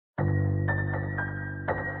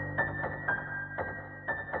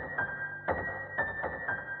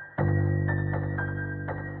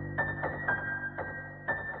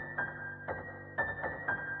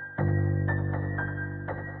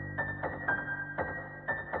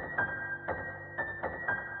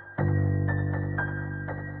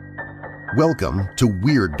Welcome to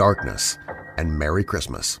Weird Darkness, and Merry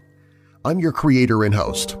Christmas. I'm your creator and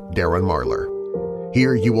host, Darren Marlar.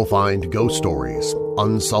 Here you will find ghost stories,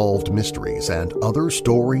 unsolved mysteries, and other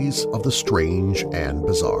stories of the strange and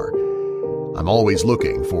bizarre. I'm always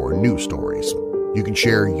looking for new stories. You can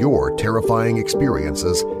share your terrifying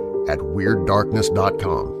experiences at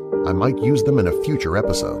WeirdDarkness.com. I might use them in a future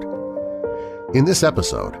episode. In this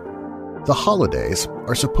episode, the holidays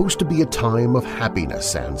are supposed to be a time of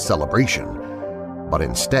happiness and celebration, but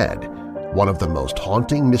instead, one of the most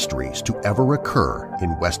haunting mysteries to ever occur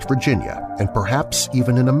in West Virginia and perhaps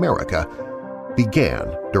even in America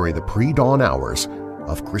began during the pre-dawn hours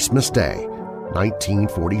of Christmas Day,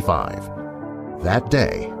 1945. That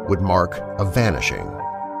day would mark a vanishing,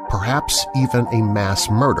 perhaps even a mass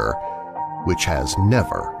murder, which has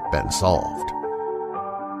never been solved.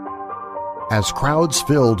 As crowds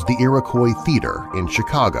filled the Iroquois Theater in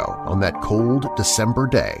Chicago on that cold December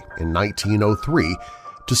day in 1903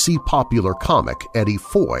 to see popular comic Eddie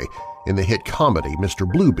Foy in the hit comedy Mr.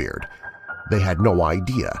 Bluebeard, they had no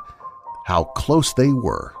idea how close they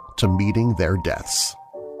were to meeting their deaths.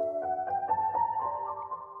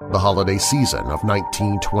 The holiday season of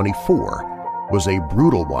 1924 was a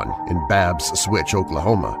brutal one in Babbs Switch,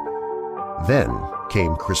 Oklahoma. Then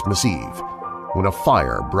came Christmas Eve, when a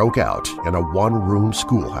fire broke out in a one-room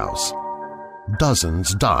schoolhouse.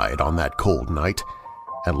 Dozens died on that cold night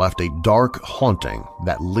and left a dark haunting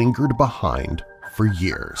that lingered behind for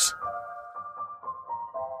years.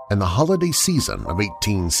 And the holiday season of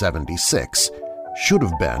 1876 should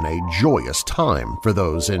have been a joyous time for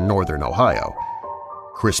those in northern Ohio.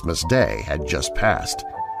 Christmas Day had just passed,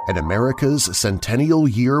 and America's centennial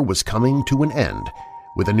year was coming to an end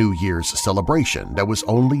with a New Year's celebration that was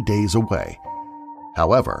only days away.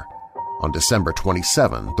 However, on December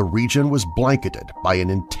 27, the region was blanketed by an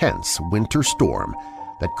intense winter storm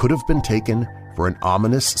that could have been taken for an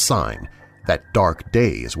ominous sign that dark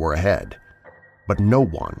days were ahead. But no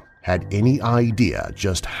one had any idea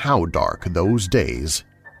just how dark those days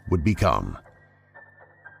would become.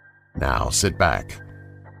 Now sit back,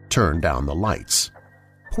 turn down the lights,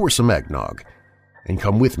 pour some eggnog, and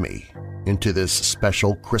come with me into this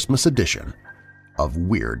special Christmas edition of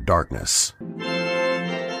Weird Darkness.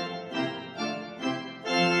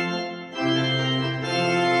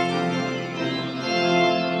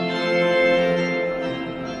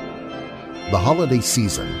 The holiday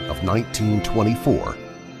season of 1924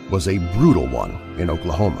 was a brutal one in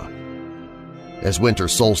Oklahoma. As winter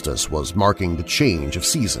solstice was marking the change of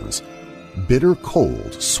seasons, bitter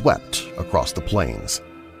cold swept across the plains.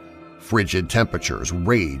 Frigid temperatures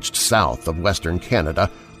raged south of western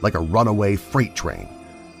Canada like a runaway freight train.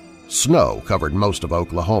 Snow covered most of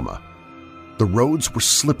Oklahoma. The roads were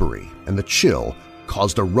slippery and the chill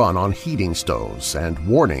caused a run on heating stoves, and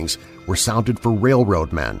warnings were sounded for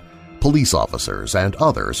railroad men, police officers, and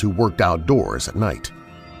others who worked outdoors at night.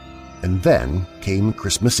 And then came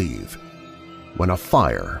Christmas Eve, when a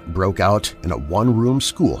fire broke out in a one-room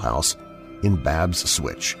schoolhouse in Babbs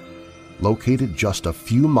Switch, located just a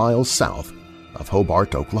few miles south of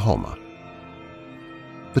Hobart, Oklahoma.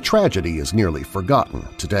 The tragedy is nearly forgotten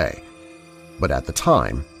today, but at the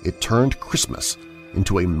time it turned Christmas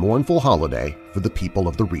into a mournful holiday for the people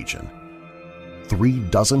of the region.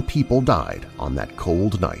 36 people died on that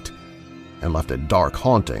cold night and left a dark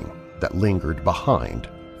haunting that lingered behind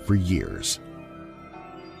for years.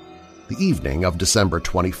 The evening of December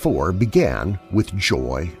 24 began with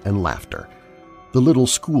joy and laughter. The little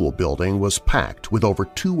school building was packed with over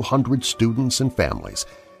 200 students and families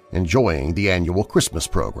enjoying the annual Christmas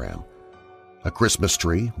program. A Christmas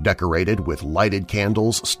tree decorated with lighted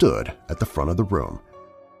candles stood at the front of the room.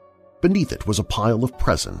 Beneath it was a pile of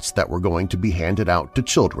presents that were going to be handed out to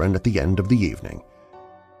children at the end of the evening.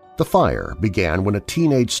 The fire began when a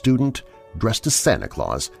teenage student dressed as Santa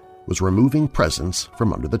Claus was removing presents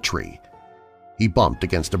from under the tree. He bumped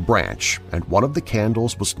against a branch and one of the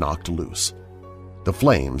candles was knocked loose. The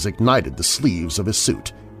flames ignited the sleeves of his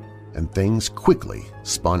suit, and things quickly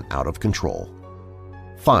spun out of control.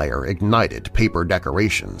 Fire ignited paper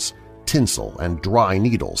decorations, tinsel, and dry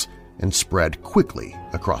needles and spread quickly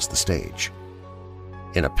across the stage.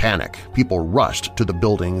 In a panic, people rushed to the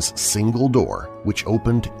building's single door, which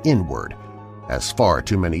opened inward, as far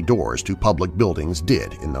too many doors to public buildings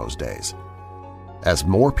did in those days. As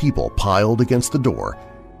more people piled against the door,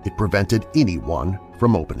 it prevented anyone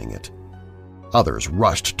from opening it. Others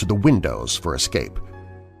rushed to the windows for escape.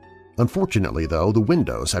 Unfortunately, though, the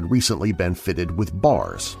windows had recently been fitted with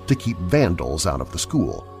bars to keep vandals out of the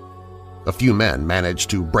school. A few men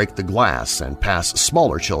managed to break the glass and pass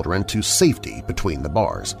smaller children to safety between the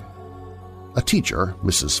bars. A teacher,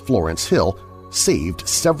 Mrs. Florence Hill, saved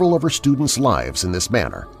several of her students' lives in this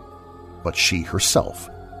manner, but she herself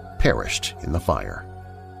perished in the fire.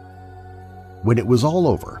 When it was all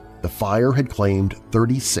over, the fire had claimed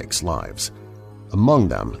 36 lives, among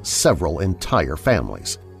them several entire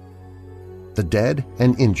families. The dead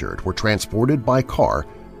and injured were transported by car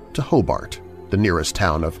to Hobart, the nearest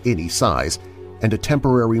town of any size, and a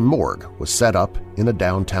temporary morgue was set up in a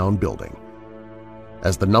downtown building.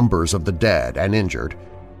 As the numbers of the dead and injured,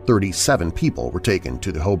 37 people were taken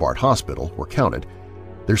to the Hobart Hospital, were counted,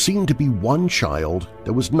 there seemed to be one child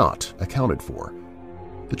that was not accounted for.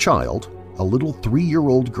 The child, a little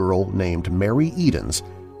 3-year-old girl named Mary Edens,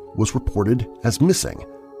 was reported as missing,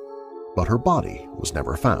 but her body was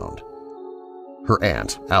never found. Her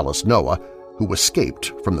aunt, Alice Noah, who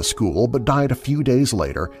escaped from the school but died a few days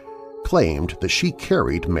later, claimed that she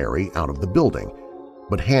carried Mary out of the building,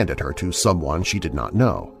 but handed her to someone she did not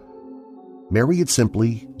know. Mary had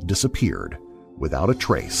simply disappeared without a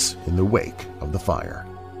trace in the wake of the fire.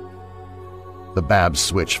 The Babbs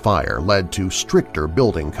switch fire led to stricter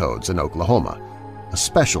building codes in Oklahoma,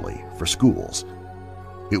 especially for schools.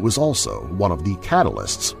 It was also one of the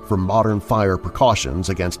catalysts for modern fire precautions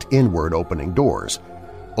against inward opening doors,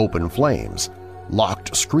 open flames,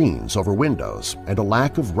 locked screens over windows, and a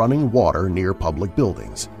lack of running water near public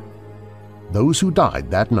buildings. Those who died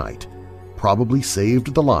that night probably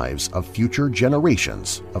saved the lives of future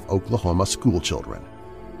generations of Oklahoma schoolchildren.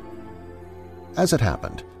 As it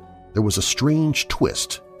happened, there was a strange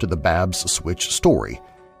twist to the Babbs switch story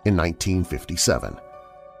in 1957.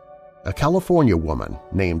 A California woman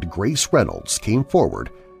named Grace Reynolds came forward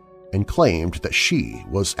and claimed that she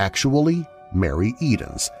was actually Mary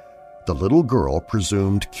Edens, the little girl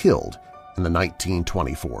presumed killed in the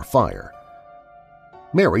 1924 fire.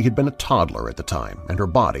 Mary had been a toddler at the time, and her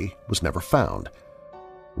body was never found.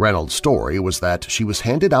 Reynolds' story was that she was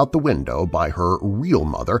handed out the window by her real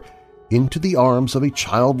mother into the arms of a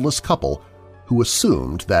childless couple who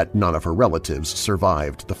assumed that none of her relatives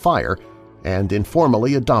survived the fire and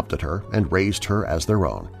informally adopted her and raised her as their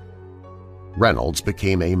own. Reynolds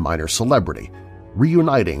became a minor celebrity,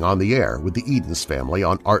 reuniting on the air with the Edens family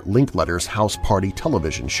on Art Linkletter's House Party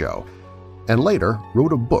television show, and later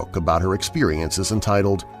wrote a book about her experiences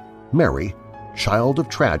entitled Mary, Child of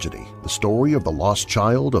Tragedy, the Story of the Lost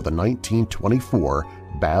Child of the 1924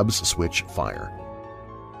 Babbs Switch Fire.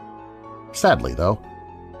 Sadly, though,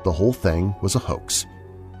 the whole thing was a hoax.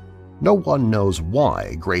 No one knows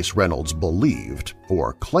why Grace Reynolds believed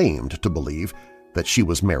or claimed to believe that she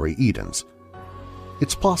was Mary Edens.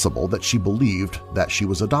 It's possible that she believed that she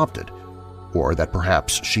was adopted, or that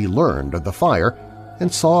perhaps she learned of the fire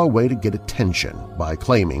and saw a way to get attention by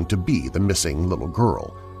claiming to be the missing little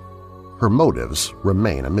girl. Her motives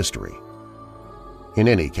remain a mystery. In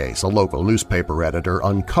any case, a local newspaper editor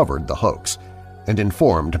uncovered the hoax and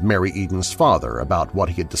informed Mary Edens' father about what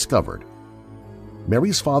he had discovered.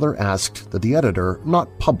 Mary's father asked that the editor not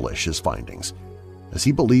publish his findings, as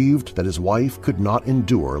he believed that his wife could not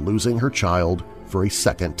endure losing her child for a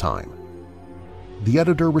second time. The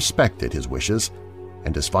editor respected his wishes,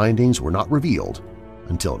 and his findings were not revealed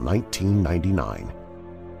until 1999.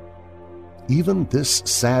 Even this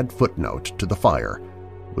sad footnote to the fire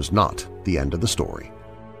was not the end of the story.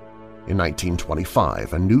 In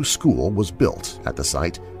 1925, a new school was built at the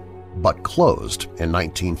site, but closed in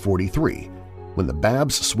 1943 when the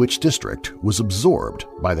Babbs Switch District was absorbed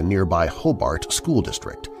by the nearby Hobart School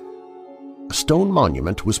District. A stone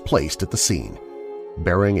monument was placed at the scene,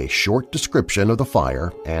 bearing a short description of the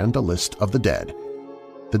fire and a list of the dead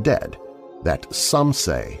that some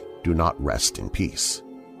say do not rest in peace.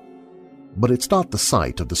 But it's not the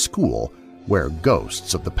site of the school where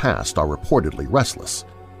ghosts of the past are reportedly restless.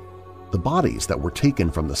 The bodies that were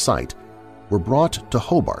taken from the site were brought to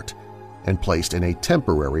Hobart and placed in a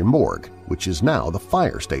temporary morgue, which is now the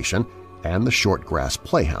fire station and the Shortgrass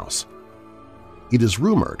Playhouse. It is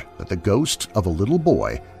rumored that the ghost of a little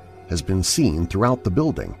boy has been seen throughout the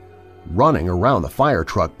building, running around the fire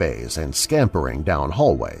truck bays and scampering down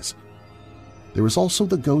hallways. There is also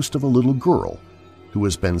the ghost of a little girl who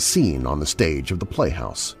has been seen on the stage of the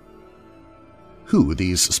playhouse. Who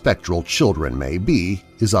these spectral children may be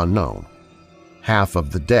is unknown. Half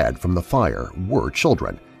of the dead from the fire were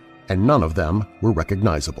children, and none of them were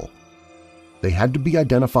recognizable. They had to be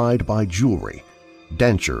identified by jewelry,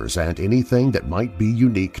 dentures, and anything that might be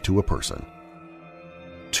unique to a person.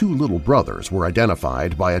 2 little brothers were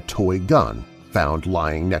identified by a toy gun found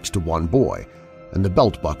lying next to one boy and the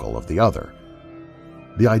belt buckle of the other.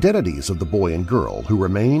 The identities of the boy and girl who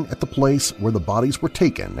remain at the place where the bodies were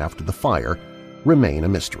taken after the fire remain a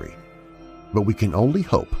mystery, but we can only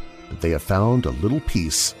hope that they have found a little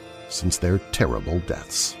peace since their terrible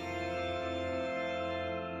deaths.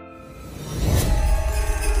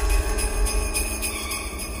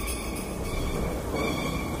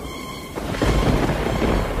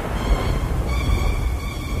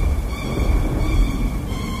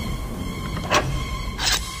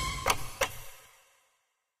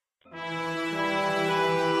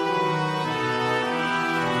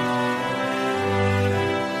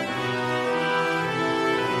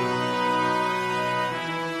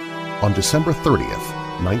 On December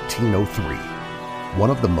 30th, 1903, one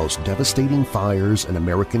of the most devastating fires in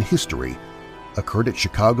American history occurred at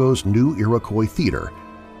Chicago's New Iroquois Theater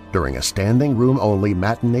during a standing-room-only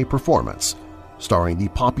matinee performance starring the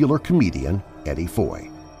popular comedian Eddie Foy.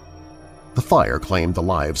 The fire claimed the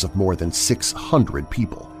lives of more than 600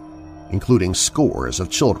 people, including scores of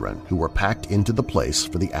children who were packed into the place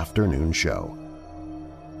for the afternoon show.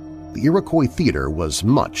 The Iroquois Theater was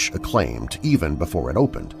much acclaimed even before it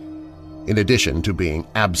opened. In addition to being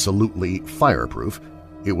absolutely fireproof,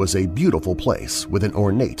 it was a beautiful place with an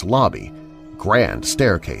ornate lobby, grand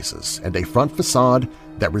staircases, and a front facade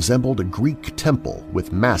that resembled a Greek temple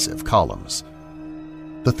with massive columns.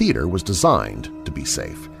 The theater was designed to be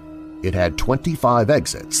safe. It had 25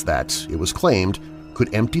 exits that, it was claimed,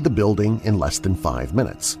 could empty the building in less than 5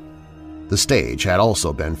 minutes. The stage had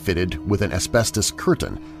also been fitted with an asbestos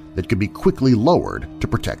curtain that could be quickly lowered to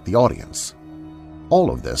protect the audience. All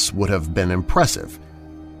of this would have been impressive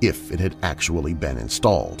if it had actually been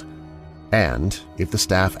installed, and if the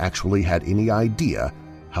staff actually had any idea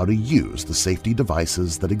how to use the safety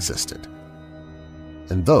devices that existed.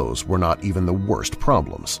 And those were not even the worst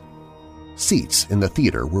problems. Seats in the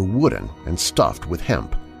theater were wooden and stuffed with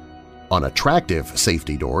hemp. Unattractive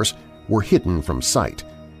safety doors were hidden from sight,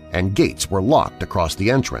 and gates were locked across the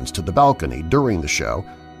entrance to the balcony during the show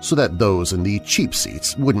so that those in the cheap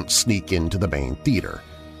seats wouldn't sneak into the main theater.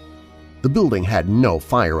 The building had no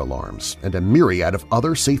fire alarms, and a myriad of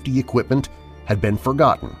other safety equipment had been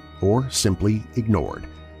forgotten or simply ignored,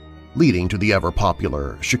 leading to the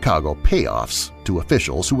ever-popular Chicago payoffs to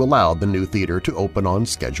officials who allowed the new theater to open on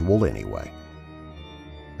schedule anyway.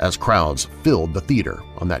 As crowds filled the theater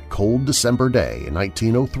on that cold December day in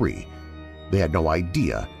 1903, they had no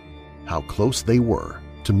idea how close they were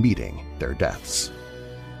to meeting their deaths.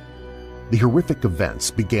 The horrific events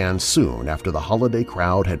began soon after the holiday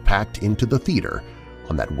crowd had packed into the theater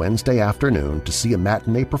on that Wednesday afternoon to see a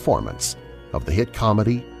matinee performance of the hit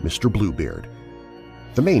comedy Mr. Bluebeard.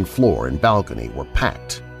 The main floor and balcony were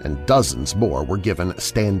packed, and dozens more were given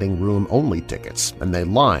standing-room-only tickets, and they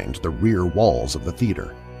lined the rear walls of the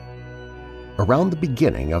theater. Around the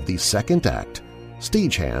beginning of the second act,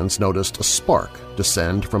 stagehands noticed a spark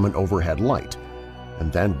descend from an overhead light,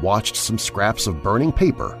 and then watched some scraps of burning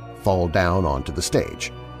paper fall down onto the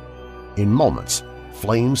stage. In moments,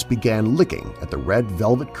 flames began licking at the red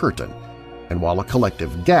velvet curtain, and while a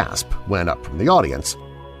collective gasp went up from the audience,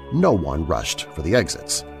 no one rushed for the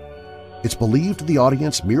exits. It's believed the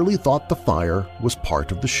audience merely thought the fire was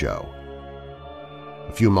part of the show.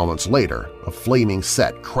 A few moments later, a flaming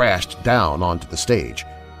set crashed down onto the stage,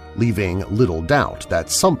 leaving little doubt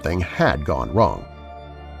that something had gone wrong.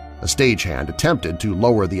 A stagehand attempted to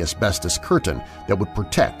lower the asbestos curtain that would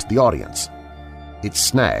protect the audience. It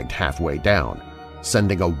snagged halfway down,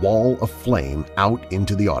 sending a wall of flame out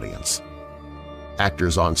into the audience.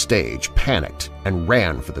 Actors on stage panicked and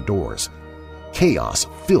ran for the doors. Chaos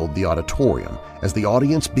filled the auditorium as the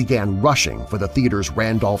audience began rushing for the theater's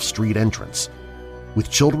Randolph Street entrance.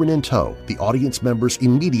 With children in tow, the audience members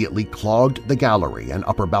immediately clogged the gallery and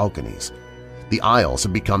upper balconies. The aisles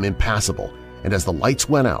had become impassable, and as the lights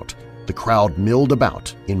went out, the crowd milled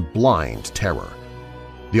about in blind terror.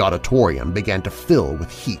 The auditorium began to fill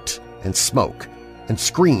with heat and smoke, and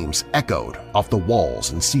screams echoed off the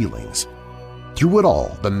walls and ceilings. Through it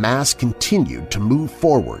all, the mass continued to move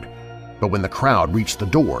forward, but when the crowd reached the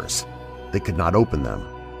doors, they could not open them.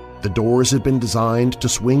 The doors had been designed to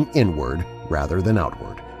swing inward rather than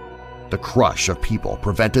outward. The crush of people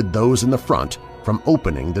prevented those in the front from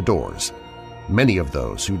opening the doors. Many of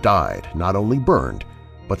those who died not only burned,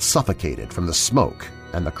 but suffocated from the smoke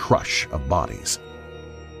and the crush of bodies.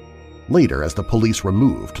 Later, as the police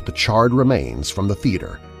removed the charred remains from the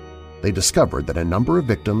theater, they discovered that a number of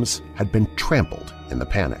victims had been trampled in the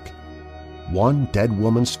panic. One dead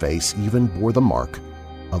woman's face even bore the mark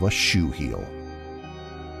of a shoe heel.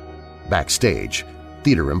 Backstage,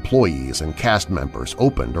 theater employees and cast members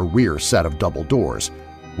opened a rear set of double doors,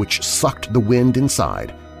 which sucked the wind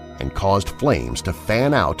inside and caused flames to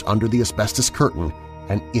fan out under the asbestos curtain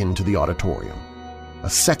and into the auditorium. A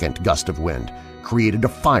second gust of wind created a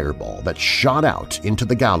fireball that shot out into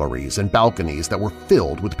the galleries and balconies that were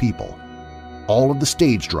filled with people. All of the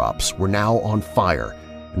stage drops were now on fire,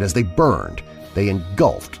 and as they burned, they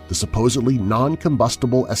engulfed the supposedly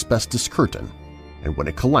non-combustible asbestos curtain, and when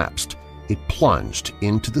it collapsed, it plunged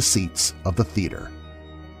into the seats of the theater.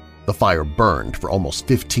 The fire burned for almost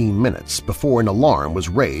 15 minutes before an alarm was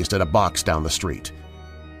raised at a box down the street.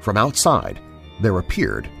 From outside, there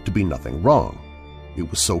appeared to be nothing wrong. It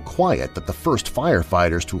was so quiet that the first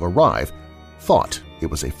firefighters to arrive thought it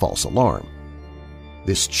was a false alarm.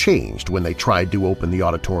 This changed when they tried to open the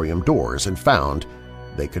auditorium doors and found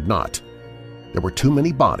they could not. There were too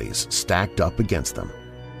many bodies stacked up against them.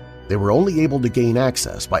 They were only able to gain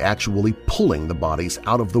access by actually pulling the bodies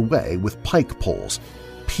out of the way with pike poles,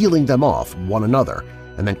 peeling them off one another,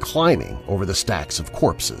 and then climbing over the stacks of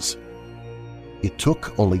corpses. It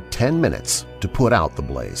took only 10 minutes to put out the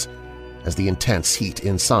blaze, as the intense heat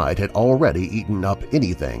inside had already eaten up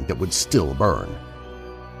anything that would still burn.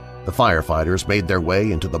 The firefighters made their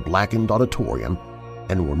way into the blackened auditorium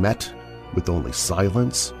and were met with only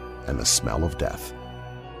silence and the smell of death.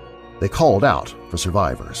 They called out for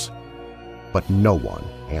survivors, but no one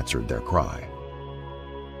answered their cry.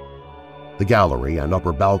 The gallery and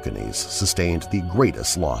upper balconies sustained the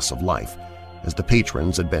greatest loss of life, as the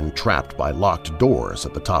patrons had been trapped by locked doors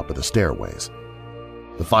at the top of the stairways.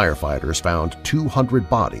 The firefighters found 200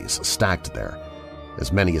 bodies stacked there,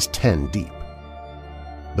 as many as 10 deep.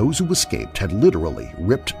 Those who escaped had literally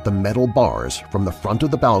ripped the metal bars from the front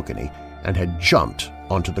of the balcony and had jumped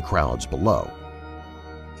onto the crowds below.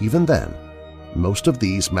 Even then, most of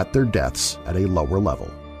these met their deaths at a lower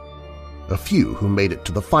level. A few who made it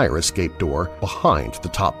to the fire escape door behind the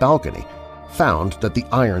top balcony found that the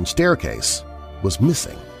iron staircase was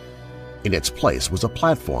missing. In its place was a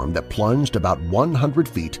platform that plunged about 100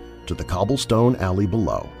 feet to the cobblestone alley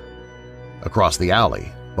below. Across the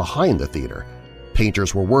alley, behind the theater,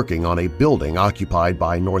 painters were working on a building occupied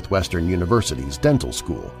by Northwestern University's dental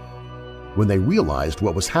school. When they realized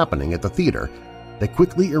what was happening at the theater, they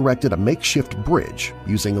quickly erected a makeshift bridge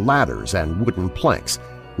using ladders and wooden planks,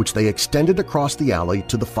 which they extended across the alley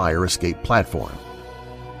to the fire escape platform.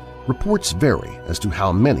 Reports vary as to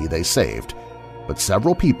how many they saved, but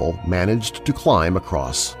several people managed to climb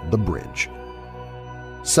across the bridge.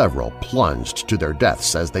 Several plunged to their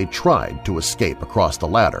deaths as they tried to escape across the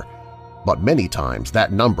ladder, but many times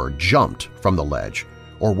that number jumped from the ledge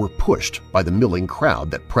or were pushed by the milling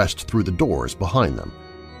crowd that pressed through the doors behind them.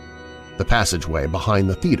 The passageway behind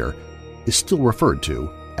the theater is still referred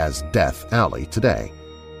to as Death Alley today,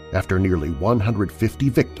 after nearly 150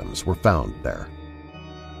 victims were found there.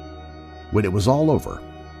 When it was all over,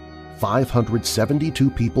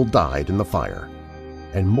 572 people died in the fire,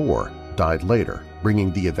 and more died later,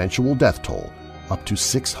 bringing the eventual death toll up to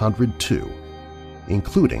 602,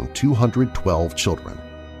 including 212 children.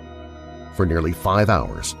 For nearly 5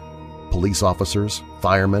 hours, police officers,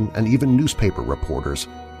 firemen, and even newspaper reporters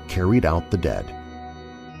carried out the dead.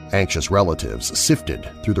 Anxious relatives sifted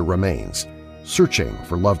through the remains, searching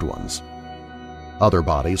for loved ones. Other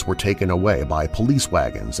bodies were taken away by police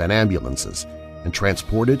wagons and ambulances and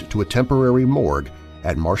transported to a temporary morgue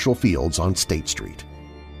at Marshall Fields on State Street.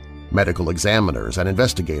 Medical examiners and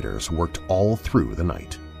investigators worked all through the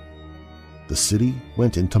night. The city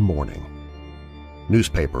went into mourning.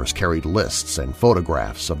 Newspapers carried lists and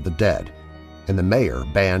photographs of the dead, and the mayor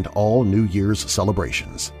banned all New Year's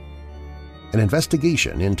celebrations. An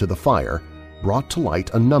investigation into the fire brought to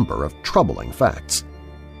light a number of troubling facts.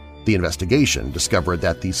 The investigation discovered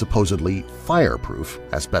that the supposedly fireproof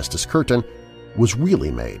asbestos curtain was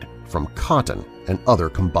really made from cotton and other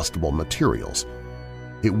combustible materials.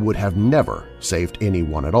 It would have never saved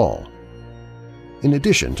anyone at all. In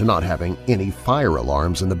addition to not having any fire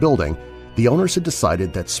alarms in the building, the owners had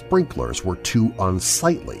decided that sprinklers were too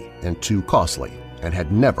unsightly and too costly and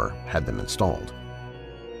had never had them installed.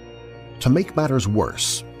 To make matters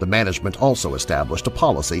worse, the management also established a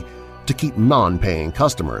policy to keep non-paying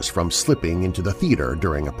customers from slipping into the theater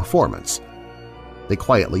during a performance. They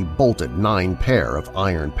quietly bolted 9 pair of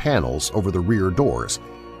iron panels over the rear doors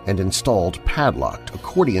and installed padlocked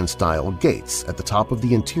accordion-style gates at the top of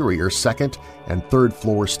the interior second and third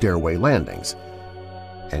floor stairway landings.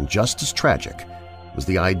 And just as tragic was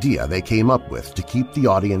the idea they came up with to keep the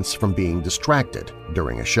audience from being distracted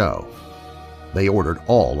during a show. They ordered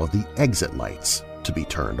all of the exit lights to be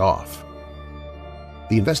turned off.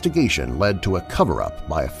 The investigation led to a cover-up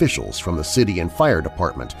by officials from the city and fire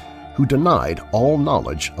department who denied all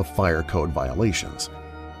knowledge of fire code violations.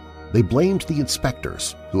 They blamed the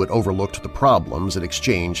inspectors who had overlooked the problems in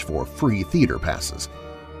exchange for free theater passes.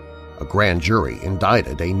 A grand jury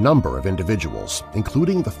indicted a number of individuals,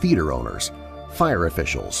 including the theater owners, fire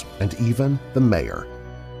officials, and even the mayor.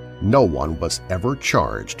 No one was ever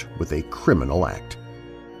charged with a criminal act.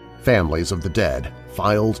 Families of the dead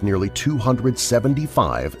filed nearly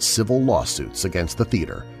 275 civil lawsuits against the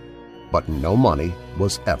theater, but no money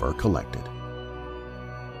was ever collected.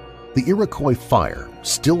 The Iroquois fire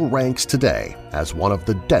still ranks today as one of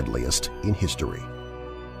the deadliest in history.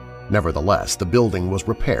 Nevertheless, the building was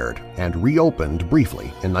repaired and reopened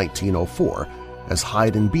briefly in 1904 as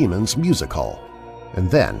Hyde and Beeman's Music Hall, and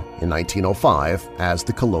then in 1905 as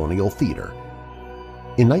the Colonial Theater.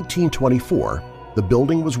 In 1924, the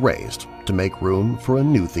building was raised to make room for a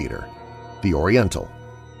new theater, the Oriental,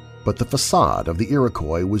 but the facade of the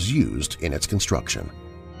Iroquois was used in its construction.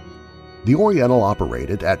 The Oriental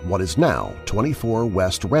operated at what is now 24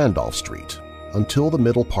 West Randolph Street until the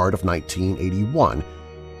middle part of 1981,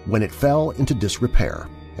 when it fell into disrepair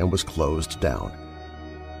and was closed down.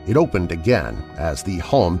 It opened again as the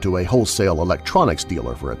home to a wholesale electronics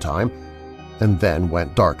dealer for a time, and then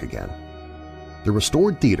went dark again. The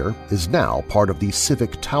restored theater is now part of the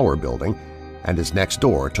Civic Tower building and is next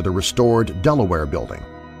door to the restored Delaware building.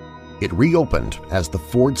 It reopened as the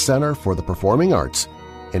Ford Center for the Performing Arts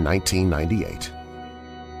in 1998.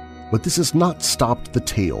 But this has not stopped the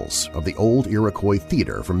tales of the old Iroquois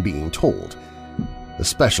theater from being told,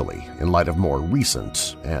 especially in light of more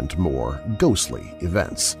recent and more ghostly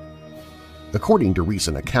events. According to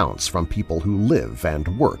recent accounts from people who live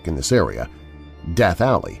and work in this area, Death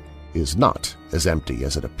Alley is not as empty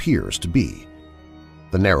as it appears to be.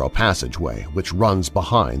 The narrow passageway which runs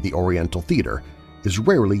behind the Oriental Theater is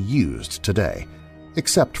rarely used today,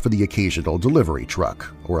 except for the occasional delivery truck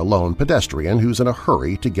or a lone pedestrian who's in a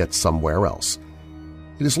hurry to get somewhere else.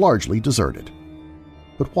 It is largely deserted.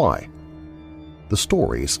 But why? The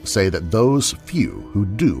stories say that those few who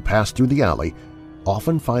do pass through the alley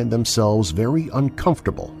often find themselves very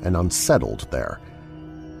uncomfortable and unsettled there.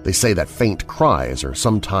 They say that faint cries are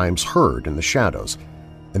sometimes heard in the shadows,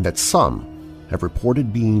 and that some have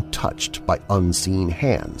reported being touched by unseen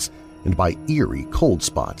hands and by eerie cold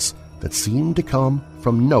spots that seem to come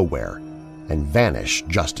from nowhere and vanish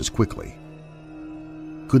just as quickly.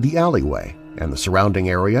 Could the alleyway and the surrounding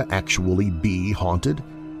area actually be haunted?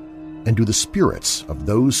 And do the spirits of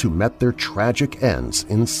those who met their tragic ends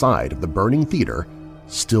inside of the burning theater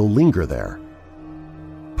still linger there?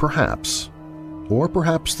 Perhaps. Or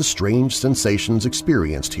perhaps the strange sensations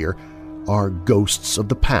experienced here are ghosts of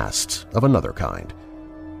the past of another kind,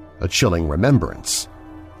 a chilling remembrance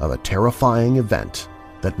of a terrifying event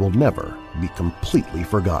that will never be completely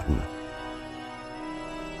forgotten.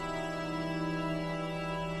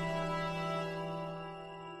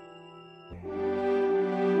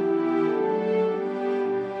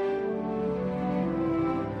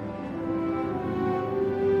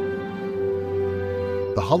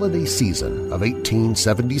 The holiday season of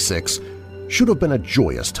 1876 should have been a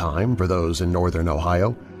joyous time for those in northern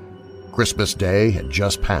Ohio. Christmas Day had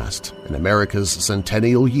just passed, and America's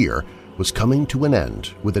centennial year was coming to an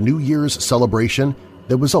end with a New Year's celebration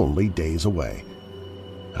that was only days away.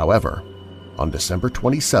 However, on December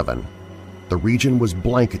 27, the region was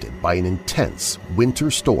blanketed by an intense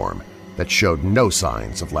winter storm that showed no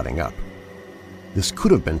signs of letting up. This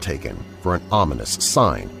could have been taken for an ominous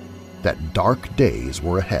sign that dark days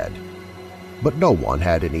were ahead, but no one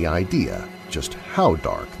had any idea just how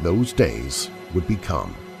dark those days would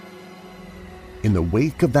become. In the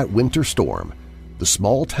wake of that winter storm, the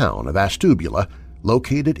small town of Ashtabula,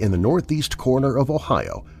 located in the northeast corner of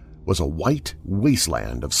Ohio, was a white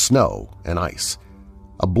wasteland of snow and ice.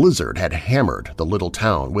 A blizzard had hammered the little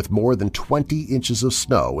town with more than 20 inches of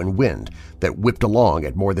snow and wind that whipped along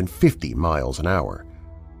at more than 50 miles an hour.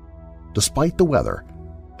 Despite the weather,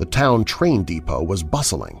 the town train depot was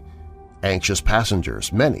bustling. Anxious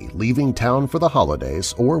passengers, many leaving town for the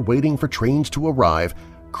holidays or waiting for trains to arrive,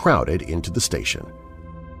 crowded into the station.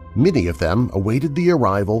 Many of them awaited the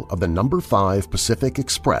arrival of the No. 5 Pacific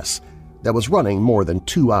Express that was running more than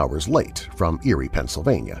 2 hours late from Erie,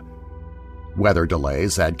 Pennsylvania. Weather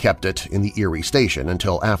delays had kept it in the Erie station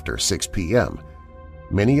until after 6 p.m.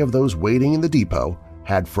 Many of those waiting in the depot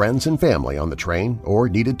had friends and family on the train or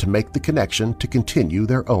needed to make the connection to continue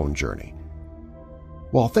their own journey.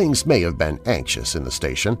 While things may have been anxious in the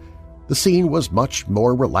station, the scene was much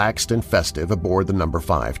more relaxed and festive aboard the No.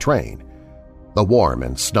 5 train. The warm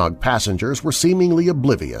and snug passengers were seemingly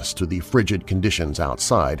oblivious to the frigid conditions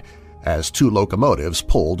outside as 2 locomotives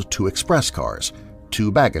pulled 2 express cars,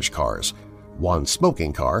 2 baggage cars, 1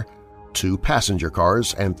 smoking car, 2 passenger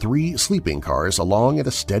cars, and 3 sleeping cars along at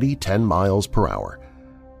a steady 10 miles per hour.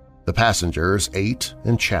 The passengers ate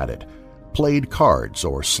and chatted, played cards,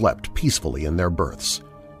 or slept peacefully in their berths.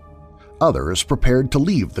 Others prepared to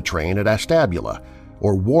leave the train at Ashtabula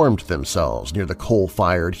or warmed themselves near the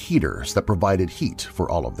coal-fired heaters that provided heat for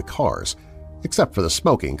all of the cars, except for the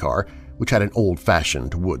smoking car, which had an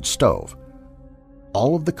old-fashioned wood stove.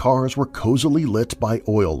 All of the cars were cozily lit by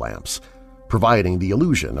oil lamps, providing the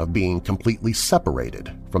illusion of being completely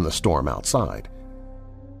separated from the storm outside.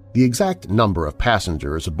 The exact number of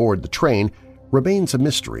passengers aboard the train remains a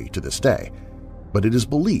mystery to this day, but it is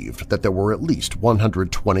believed that there were at least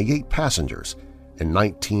 128 passengers and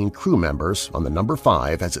 19 crew members on the number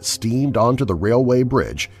 5 as it steamed onto the railway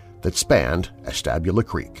bridge that spanned Ashtabula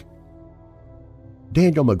Creek.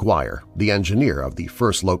 Daniel McGuire, the engineer of the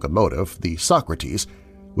first locomotive, the Socrates,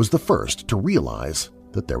 was the first to realize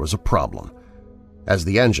that there was a problem. As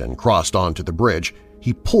the engine crossed onto the bridge,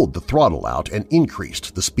 he pulled the throttle out and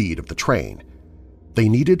increased the speed of the train. They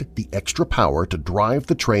needed the extra power to drive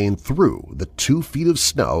the train through the 2 feet of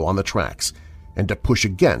snow on the tracks and to push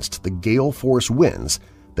against the gale-force winds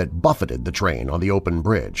that buffeted the train on the open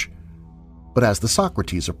bridge. But as the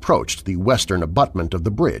Socrates approached the western abutment of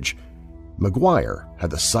the bridge, McGuire had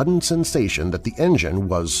the sudden sensation that the engine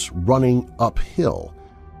was running uphill.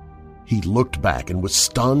 He looked back and was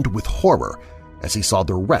stunned with horror as he saw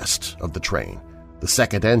the rest of the train, the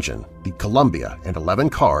second engine, the Columbia, and 11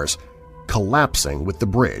 cars collapsing with the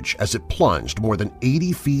bridge as it plunged more than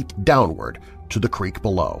 80 feet downward to the creek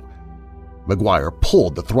below. McGuire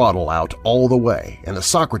pulled the throttle out all the way, and the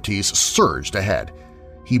Socrates surged ahead.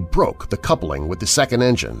 He broke the coupling with the second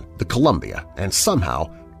engine, the Columbia, and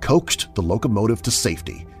somehow coaxed the locomotive to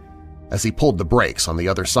safety. As he pulled the brakes on the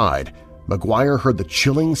other side, McGuire heard the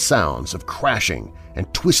chilling sounds of crashing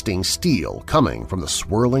and twisting steel coming from the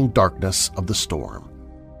swirling darkness of the storm.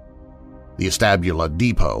 The Ashtabula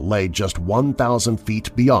depot lay just 1,000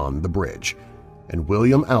 feet beyond the bridge, and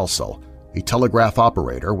William Alsell, a telegraph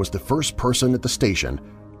operator, was the first person at the station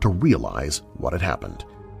to realize what had happened.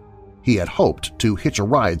 He had hoped to hitch a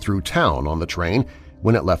ride through town on the train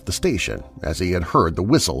when it left the station, as he had heard the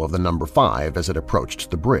whistle of the number 5 as it approached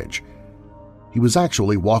the bridge. He was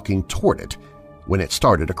actually walking toward it when it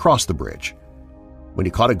started across the bridge. When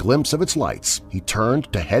he caught a glimpse of its lights, he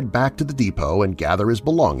turned to head back to the depot and gather his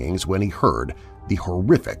belongings when he heard the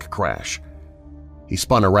horrific crash. He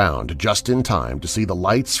spun around just in time to see the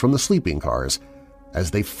lights from the sleeping cars as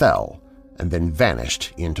they fell and then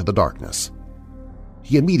vanished into the darkness.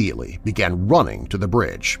 He immediately began running to the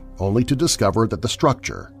bridge, only to discover that the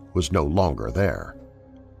structure was no longer there.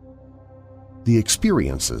 The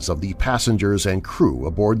experiences of the passengers and crew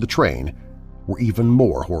aboard the train were even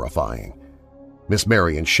more horrifying. Miss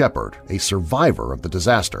Marion Shepard, a survivor of the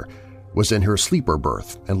disaster, was in her sleeper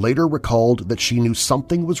berth and later recalled that she knew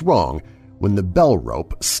something was wrong when the bell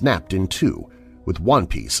rope snapped in two, with one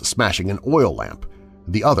piece smashing an oil lamp,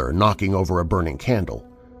 the other knocking over a burning candle.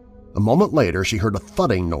 A moment later, she heard a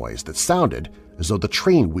thudding noise that sounded as though the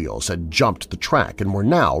train wheels had jumped the track and were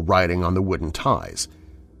now riding on the wooden ties.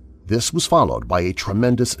 This was followed by a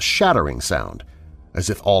tremendous shattering sound, as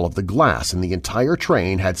if all of the glass in the entire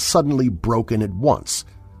train had suddenly broken at once.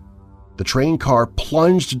 The train car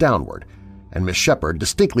plunged downward, and Miss Shepard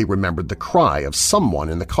distinctly remembered the cry of someone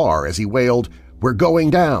in the car as he wailed, "We're going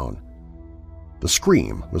down!" The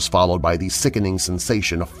scream was followed by the sickening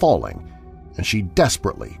sensation of falling, and she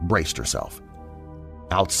desperately braced herself.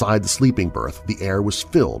 Outside the sleeping berth, the air was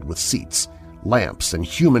filled with seats, lamps, and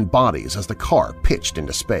human bodies as the car pitched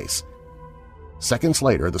into space. Seconds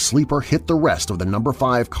later, the sleeper hit the rest of the number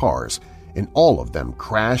 5 cars, and all of them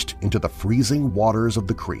crashed into the freezing waters of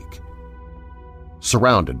the creek.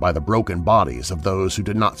 Surrounded by the broken bodies of those who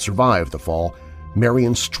did not survive the fall,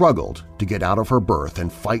 Marion struggled to get out of her berth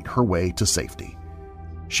and fight her way to safety.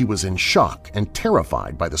 She was in shock and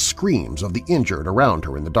terrified by the screams of the injured around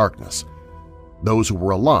her in the darkness. Those who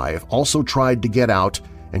were alive also tried to get out,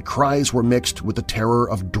 and cries were mixed with the terror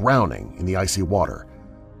of drowning in the icy water.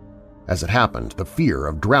 As it happened, the fear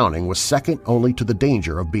of drowning was second only to the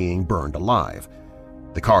danger of being burned alive.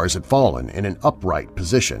 The cars had fallen in an upright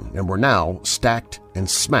position and were now stacked and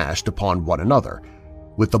smashed upon one another,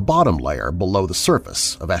 with the bottom layer below the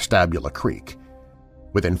surface of Ashtabula Creek.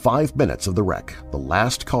 Within 5 minutes of the wreck, the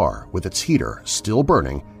last car, with its heater still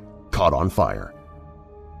burning, caught on fire.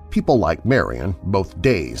 People like Marion, both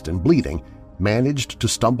dazed and bleeding, managed to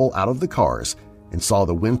stumble out of the cars and saw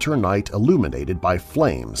the winter night illuminated by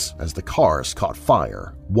flames as the cars caught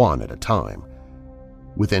fire one at a time.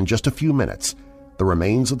 Within just a few minutes, the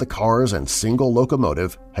remains of the cars and single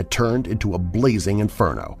locomotive had turned into a blazing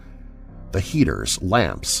inferno. The heaters,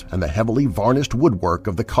 lamps, and the heavily varnished woodwork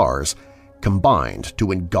of the cars combined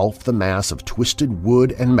to engulf the mass of twisted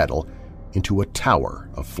wood and metal into a tower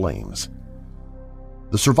of flames.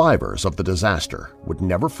 The survivors of the disaster would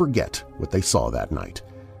never forget what they saw that night.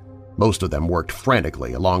 Most of them worked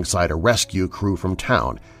frantically alongside a rescue crew from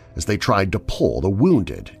town as they tried to pull the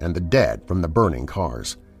wounded and the dead from the burning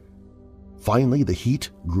cars. Finally, the heat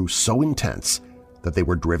grew so intense that they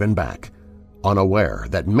were driven back, unaware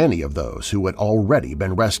that many of those who had already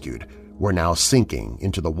been rescued were now sinking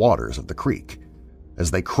into the waters of the creek.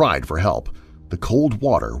 As they cried for help, the cold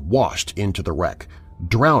water washed into the wreck,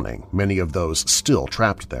 drowning many of those still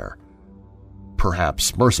trapped there.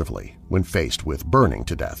 Perhaps mercifully when faced with burning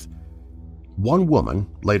to death. One woman,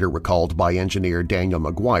 later recalled by engineer Daniel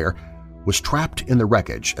McGuire, was trapped in the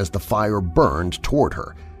wreckage as the fire burned toward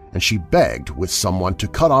her, and she begged with someone to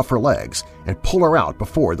cut off her legs and pull her out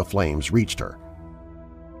before the flames reached her.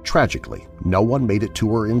 Tragically, no one made it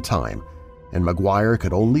to her in time, and McGuire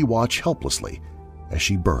could only watch helplessly as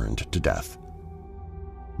she burned to death.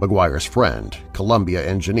 McGuire's friend, Columbia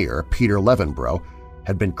engineer Peter Levenbrough,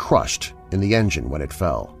 had been crushed in the engine when it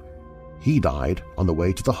fell. He died on the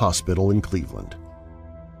way to the hospital in Cleveland.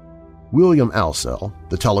 William Alsell,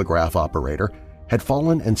 the telegraph operator, had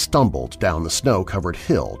fallen and stumbled down the snow-covered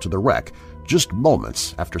hill to the wreck just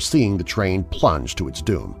moments after seeing the train plunge to its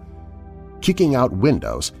doom. Kicking out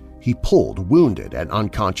windows, he pulled wounded and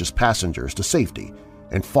unconscious passengers to safety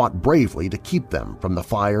and fought bravely to keep them from the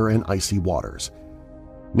fire and icy waters.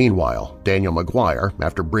 Meanwhile, Daniel McGuire,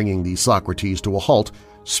 after bringing the Socrates to a halt,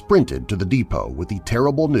 sprinted to the depot with the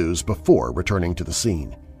terrible news before returning to the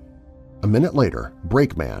scene. A minute later,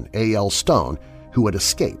 brakeman A.L. Stone, who had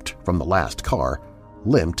escaped from the last car,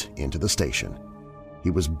 limped into the station.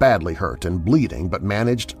 He was badly hurt and bleeding but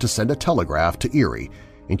managed to send a telegraph to Erie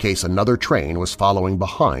in case another train was following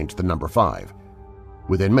behind the number 5.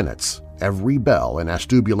 Within minutes, every bell in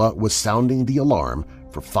Ashtabula was sounding the alarm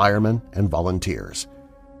for firemen and volunteers.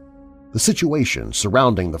 The situation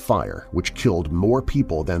surrounding the fire, which killed more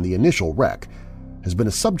people than the initial wreck, has been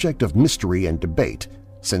a subject of mystery and debate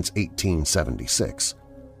since 1876.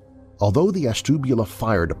 Although the Ashtabula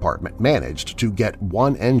Fire Department managed to get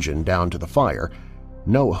one engine down to the fire,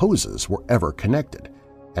 no hoses were ever connected,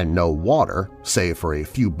 and no water, save for a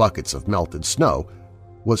few buckets of melted snow,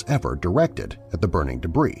 was ever directed at the burning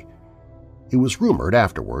debris. It was rumored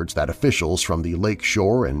afterwards that officials from the Lake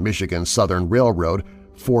Shore and Michigan Southern Railroad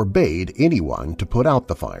forbade anyone to put out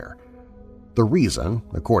the fire. The reason,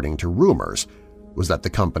 according to rumors, was that the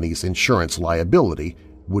company's insurance liability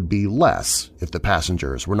would be less if the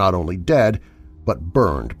passengers were not only dead but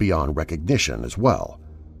burned beyond recognition as well.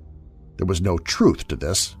 There was no truth to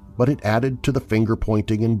this, but it added to the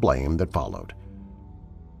finger-pointing and blame that followed.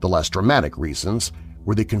 The less dramatic reasons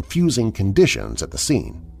were the confusing conditions at the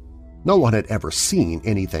scene. No one had ever seen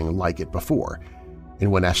anything like it before,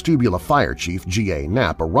 and when Ashtabula Fire Chief G.A.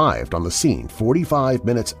 Knapp arrived on the scene 45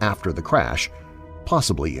 minutes after the crash,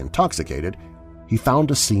 possibly intoxicated, he found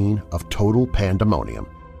a scene of total pandemonium.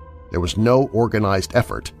 There was no organized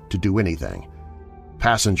effort to do anything.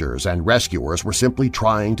 Passengers and rescuers were simply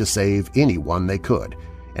trying to save anyone they could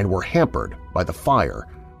and were hampered by the fire,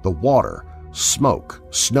 the water, smoke,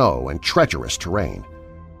 snow, and treacherous terrain.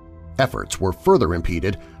 Efforts were further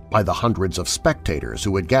impeded by the hundreds of spectators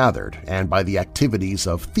who had gathered and by the activities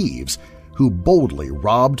of thieves who boldly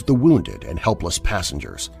robbed the wounded and helpless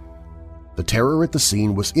passengers. The terror at the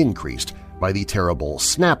scene was increased by the terrible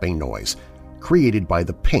snapping noise created by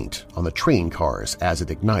the paint on the train cars as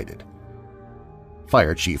it ignited.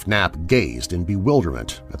 Fire Chief Knapp gazed in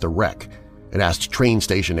bewilderment at the wreck and asked train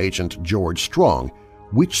station agent George Strong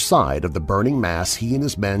which side of the burning mass he and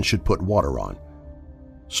his men should put water on.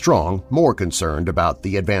 Strong, more concerned about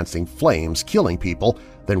the advancing flames killing people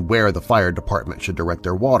than where the fire department should direct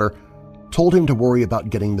their water, told him to worry about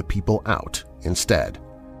getting the people out instead.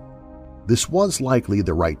 This was likely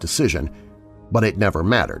the right decision, but it never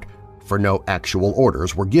mattered, for no actual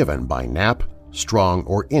orders were given by Knapp, Strong,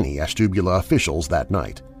 or any Ashtabula officials that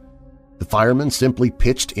night. The firemen simply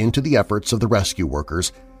pitched into the efforts of the rescue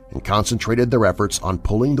workers and concentrated their efforts on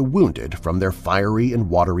pulling the wounded from their fiery and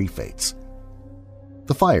watery fates.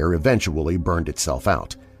 The fire eventually burned itself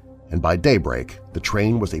out, and by daybreak the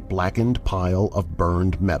train was a blackened pile of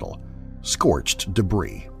burned metal, scorched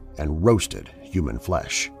debris, and roasted human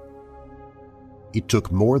flesh. It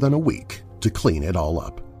took more than a week to clean it all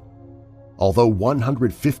up. Although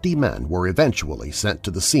 150 men were eventually sent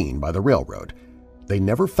to the scene by the railroad, they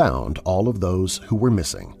never found all of those who were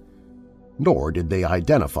missing, nor did they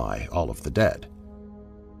identify all of the dead.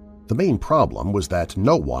 The main problem was that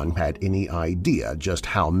no one had any idea just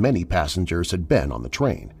how many passengers had been on the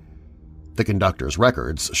train. The conductor's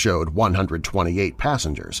records showed 128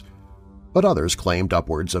 passengers, but others claimed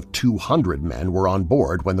upwards of 200 men were on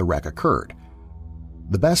board when the wreck occurred.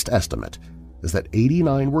 The best estimate is that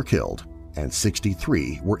 89 were killed and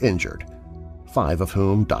 63 were injured, 5 of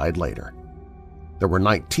whom died later. There were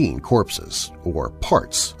 19 corpses, or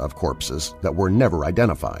parts of corpses, that were never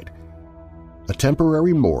identified. A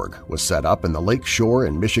temporary morgue was set up in the Lake Shore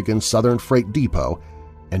and Michigan Southern Freight Depot,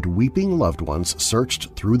 and weeping loved ones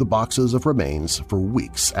searched through the boxes of remains for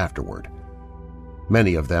weeks afterward.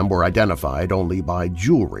 Many of them were identified only by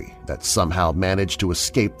jewelry that somehow managed to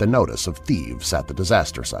escape the notice of thieves at the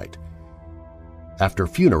disaster site. After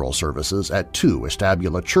funeral services at 2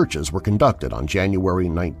 Ashtabula churches were conducted on January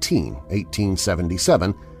 19,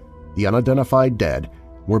 1877, the unidentified dead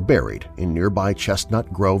were buried in nearby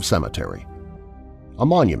Chestnut Grove Cemetery. A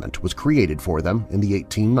monument was created for them in the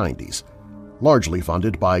 1890s, largely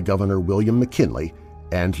funded by Governor William McKinley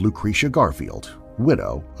and Lucretia Garfield,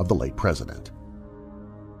 widow of the late president.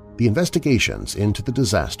 The investigations into the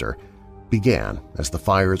disaster began as the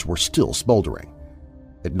fires were still smoldering.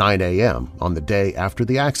 At 9 a.m. on the day after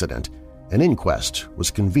the accident, an inquest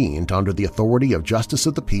was convened under the authority of Justice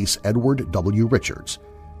of the Peace Edward W. Richards.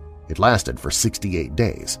 It lasted for 68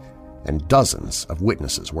 days, and dozens of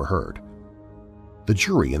witnesses were heard. The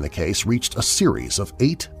jury in the case reached a series of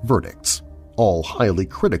 8 verdicts, all highly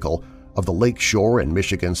critical of the Lake Shore and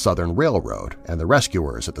Michigan Southern Railroad and the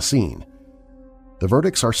rescuers at the scene. The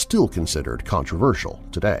verdicts are still considered controversial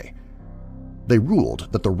today. They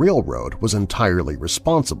ruled that the railroad was entirely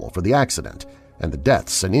responsible for the accident and the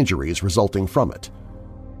deaths and injuries resulting from it.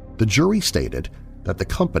 The jury stated that the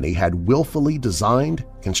company had willfully designed,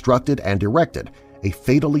 constructed, and erected a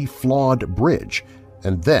fatally flawed bridge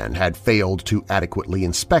and then had failed to adequately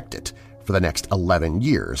inspect it for the next 11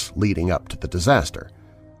 years leading up to the disaster.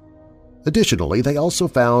 Additionally, they also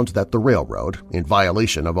found that the railroad, in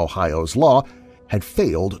violation of Ohio's law, had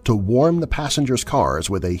failed to warm the passengers' cars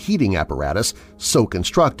with a heating apparatus so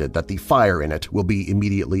constructed that the fire in it will be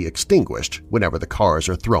immediately extinguished whenever the cars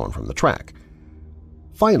are thrown from the track.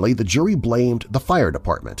 Finally, the jury blamed the fire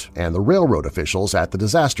department and the railroad officials at the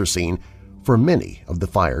disaster scene for many of the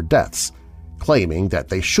fire deaths, claiming that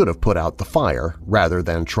they should have put out the fire rather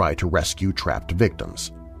than try to rescue trapped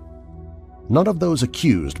victims. None of those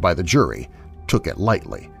accused by the jury took it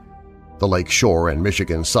lightly. The Lake Shore and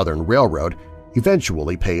Michigan Southern Railroad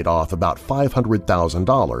eventually paid off about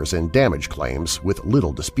 $500,000 in damage claims with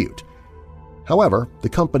little dispute. However, the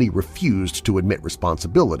company refused to admit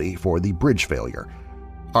responsibility for the bridge failure,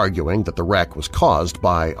 arguing that the wreck was caused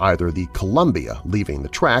by either the Columbia leaving the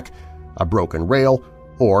track, a broken rail,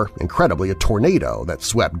 or, incredibly, a tornado that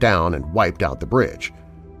swept down and wiped out the bridge.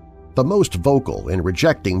 The most vocal in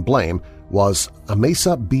rejecting blame was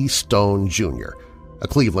Amasa B. Stone, Jr., a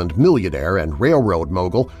Cleveland millionaire and railroad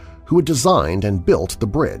mogul who had designed and built the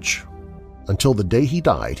bridge. Until the day he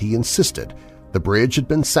died, he insisted the bridge had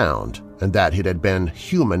been sound and that it had been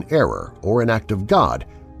human error or an act of God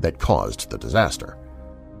that caused the disaster.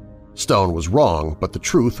 Stone was wrong, but the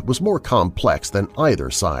truth was more complex than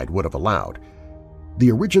either side would have allowed. The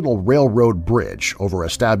original railroad bridge over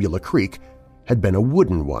Ashtabula Creek had been a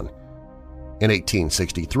wooden one. In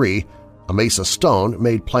 1863, Amasa Stone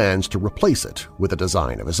made plans to replace it with a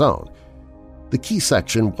design of his own. The key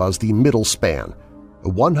section was the middle span, a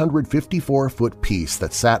 154-foot piece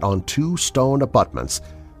that sat on 2 stone abutments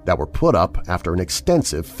that were put up after an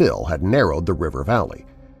extensive fill had narrowed the river valley.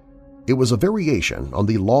 It was a variation on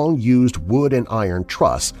the long-used wood and iron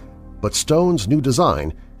truss, but Stone's new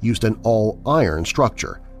design used an all-iron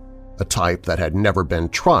structure, a type that had never been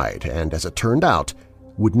tried and, as it turned out,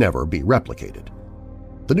 would never be replicated.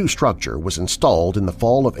 The new structure was installed in the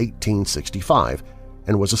fall of 1865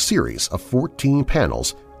 and was a series of 14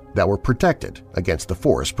 panels that were protected against the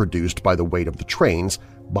force produced by the weight of the trains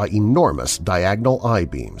by enormous diagonal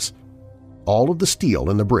I-beams. All of the steel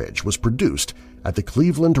in the bridge was produced at the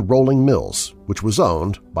Cleveland Rolling Mills, which was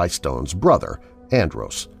owned by Stone's brother,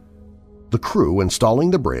 Andros. The crew installing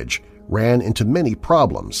the bridge ran into many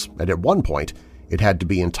problems, and at one point it had to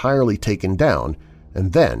be entirely taken down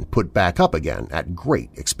and then put back up again at great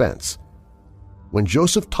expense. When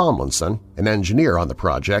Joseph Tomlinson, an engineer on the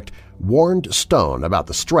project, warned Stone about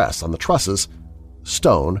the stress on the trusses,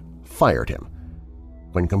 Stone fired him.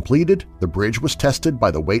 When completed, the bridge was tested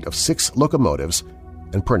by the weight of 6 locomotives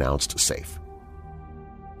and pronounced safe.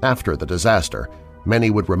 After the disaster, many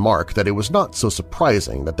would remark that it was not so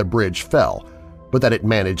surprising that the bridge fell, but that it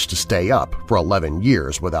managed to stay up for 11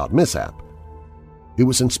 years without mishap. It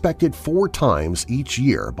was inspected 4 times each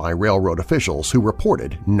year by railroad officials who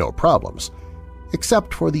reported no problems,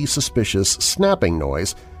 except for the suspicious snapping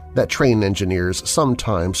noise that train engineers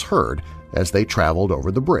sometimes heard as they traveled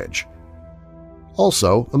over the bridge.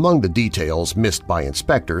 Also, among the details missed by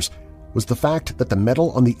inspectors was the fact that the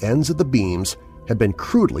metal on the ends of the beams had been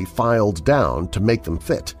crudely filed down to make them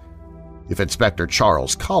fit. If Inspector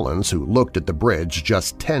Charles Collins, who looked at the bridge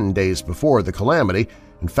just 10 days before the calamity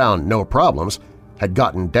and found no problems, had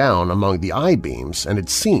gotten down among the I-beams and had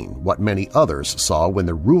seen what many others saw when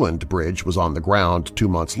the ruined bridge was on the ground 2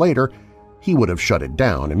 months later, he would have shut it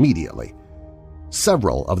down immediately.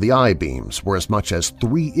 Several of the I-beams were as much as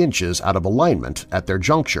 3 inches out of alignment at their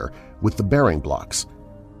juncture with the bearing blocks.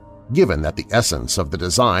 Given that the essence of the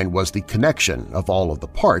design was the connection of all of the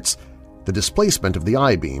parts, the displacement of the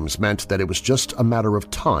I-beams meant that it was just a matter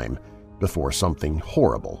of time before something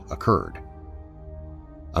horrible occurred.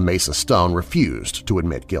 Amasa Stone refused to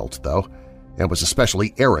admit guilt, though, and was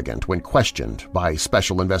especially arrogant when questioned by a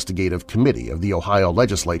Special Investigative Committee of the Ohio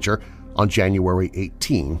Legislature on January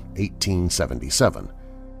 18, 1877.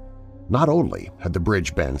 Not only had the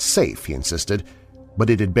bridge been safe, he insisted, but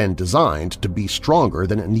it had been designed to be stronger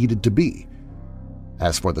than it needed to be.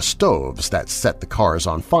 As for the stoves that set the cars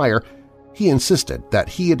on fire, he insisted that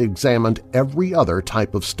he had examined every other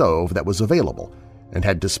type of stove that was available and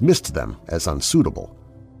had dismissed them as unsuitable.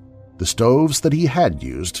 The stoves that he had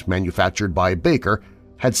used, manufactured by Baker,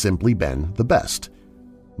 had simply been the best.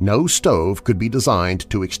 No stove could be designed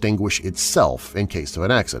to extinguish itself in case of an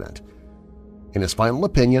accident. In his final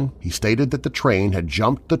opinion, he stated that the train had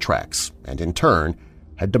jumped the tracks and, in turn,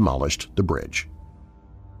 had demolished the bridge.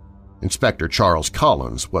 Inspector Charles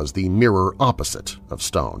Collins was the mirror opposite of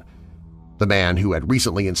Stone. The man who had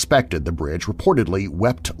recently inspected the bridge reportedly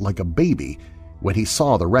wept like a baby when he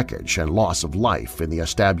saw the wreckage and loss of life in the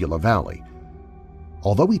Ashtabula Valley.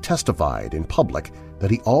 Although he testified in public that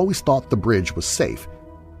he always thought the bridge was safe,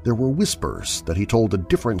 there were whispers that he told a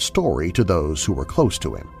different story to those who were close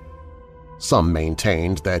to him. Some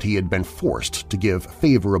maintained that he had been forced to give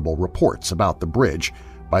favorable reports about the bridge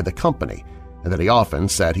by the company and that he often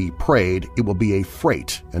said he prayed it will be a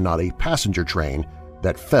freight and not a passenger train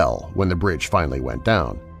that fell when the bridge finally went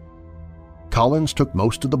down. Collins took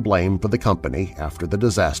most of the blame for the company after the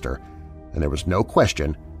disaster, and there was no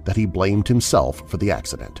question that he blamed himself for the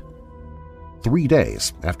accident. 3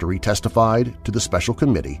 days after he testified to the special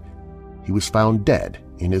committee, he was found dead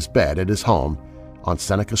in his bed at his home on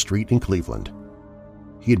Seneca Street in Cleveland.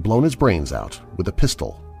 He had blown his brains out with a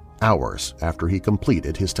pistol hours after he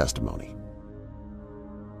completed his testimony.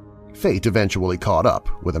 Fate eventually caught up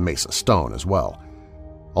with Amasa Stone as well.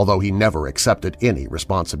 Although he never accepted any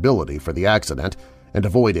responsibility for the accident and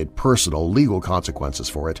avoided personal legal consequences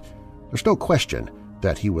for it, there's no question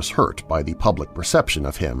that he was hurt by the public perception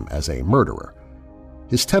of him as a murderer.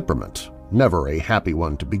 His temperament, never a happy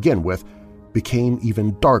one to begin with, became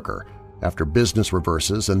even darker after business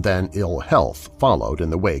reverses and then ill health followed in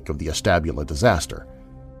the wake of the Ashtabula disaster.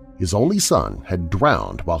 His only son had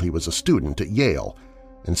drowned while he was a student at Yale,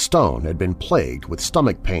 and Stone had been plagued with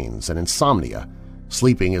stomach pains and insomnia,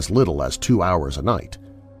 sleeping as little as 2 hours a night.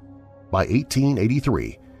 By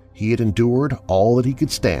 1883, he had endured all that he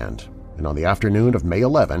could stand, and on the afternoon of May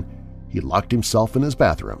 11, he locked himself in his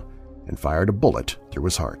bathroom and fired a bullet through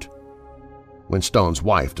his heart. When Stone's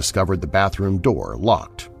wife discovered the bathroom door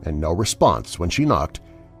locked and no response when she knocked,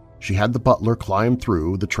 she had the butler climb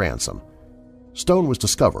through the transom. Stone was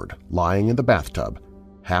discovered lying in the bathtub,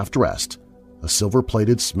 half-dressed, a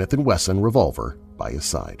silver-plated Smith & Wesson revolver by his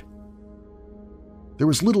side. There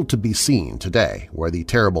was little to be seen today where the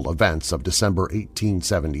terrible events of December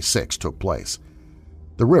 1876 took place.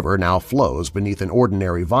 The river now flows beneath an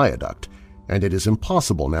ordinary viaduct, and it is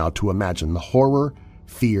impossible now to imagine the horror,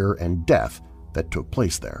 fear, and death that took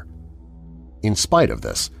place there. In spite of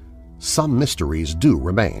this, some mysteries do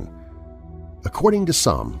remain. According to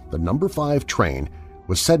some, the No. 5 train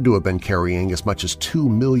was said to have been carrying as much as $2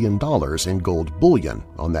 million in gold bullion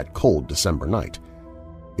on that cold December night.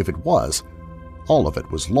 If it was, all of it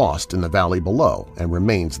was lost in the valley below and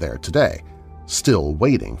remains there today, still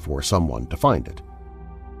waiting for someone to find it.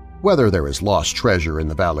 Whether there is lost treasure in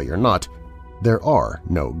the valley or not, there are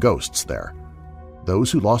no ghosts there.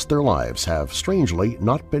 Those who lost their lives have strangely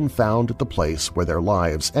not been found at the place where their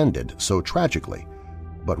lives ended so tragically,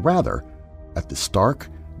 but rather at the stark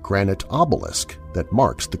granite obelisk that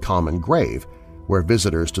marks the common grave where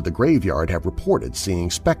visitors to the graveyard have reported seeing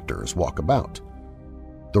specters walk about.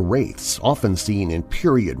 The wraiths, often seen in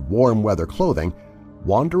period warm weather clothing,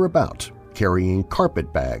 wander about carrying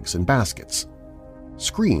carpet bags and baskets.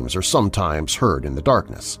 Screams are sometimes heard in the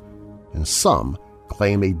darkness, and some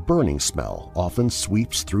claim a burning smell often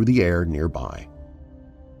sweeps through the air nearby.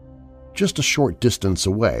 Just a short distance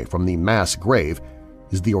away from the mass grave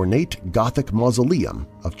is the ornate Gothic mausoleum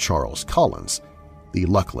of Charles Collins, the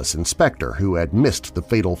luckless inspector who had missed the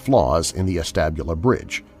fatal flaws in the Ashtabula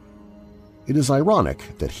Bridge. It is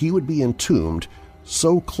ironic that he would be entombed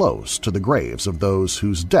so close to the graves of those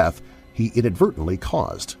whose death he inadvertently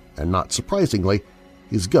caused, and not surprisingly,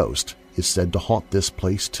 his ghost is said to haunt this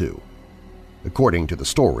place too. According to the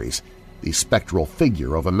stories, the spectral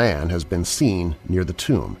figure of a man has been seen near the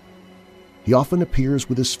tomb. He often appears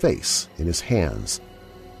with his face in his hands,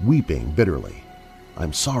 weeping bitterly.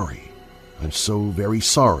 "I'm sorry. I'm so very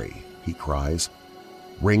sorry," he cries,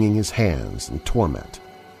 wringing his hands in torment.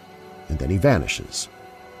 And then he vanishes,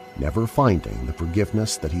 never finding the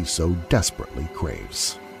forgiveness that he so desperately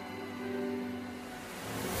craves.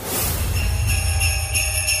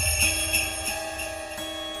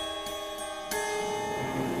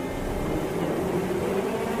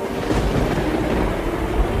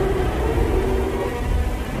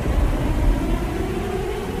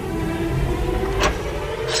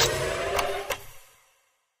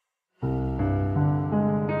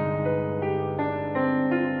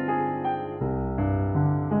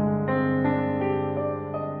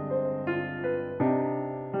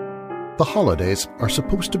 The holidays are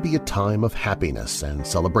supposed to be a time of happiness and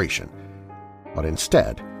celebration, but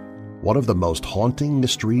instead, one of the most haunting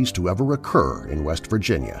mysteries to ever occur in West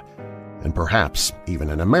Virginia, and perhaps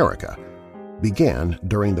even in America, began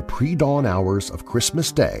during the pre-dawn hours of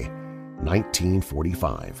Christmas Day,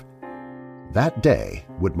 1945. That day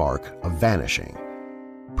would mark a vanishing,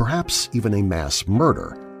 perhaps even a mass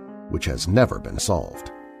murder, which has never been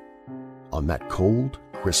solved. On that cold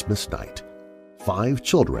Christmas night, 5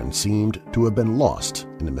 children seemed to have been lost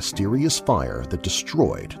in a mysterious fire that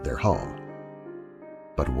destroyed their home.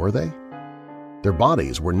 But were they? Their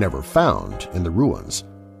bodies were never found in the ruins,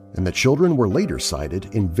 and the children were later sighted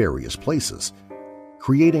in various places,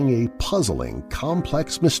 creating a puzzling,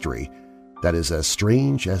 complex mystery that is as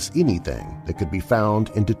strange as anything that could be found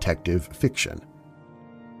in detective fiction.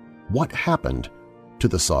 What happened to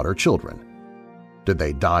the Sodder children? Did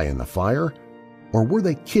they die in the fire? Or were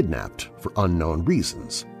they kidnapped for unknown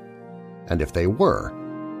reasons? And if they were,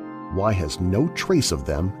 why has no trace of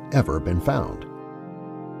them ever been found?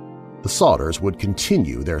 The Sodders would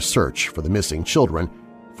continue their search for the missing children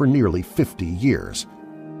for nearly 50 years,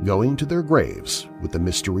 going to their graves with the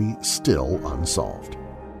mystery still unsolved.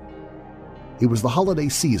 It was the holiday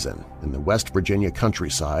season in the West Virginia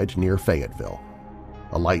countryside near Fayetteville.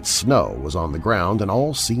 A light snow was on the ground and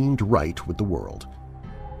all seemed right with the world.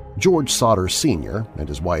 George Sodder Sr. and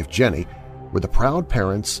his wife Jenny were the proud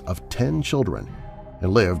parents of 10 children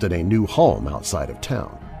and lived in a new home outside of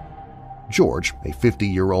town. George, a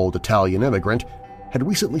 50-year-old Italian immigrant, had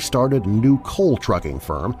recently started a new coal trucking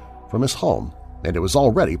firm from his home, and it was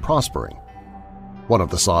already prospering. One of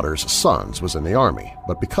the Sodders' sons was in the Army,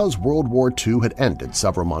 but because World War II had ended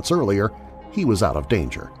several months earlier, he was out of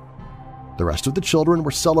danger. The rest of the children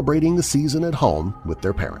were celebrating the season at home with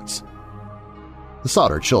their parents. The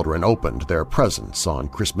Sodder children opened their presents on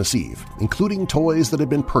Christmas Eve, including toys that had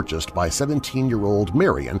been purchased by 17-year-old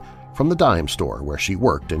Marion from the dime store where she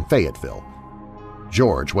worked in Fayetteville.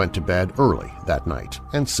 George went to bed early that night,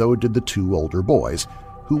 and so did the 2 older boys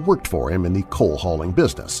who worked for him in the coal-hauling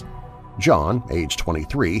business, John, age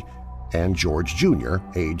 23, and George Jr.,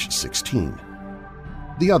 age 16.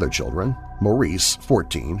 The other children, Maurice,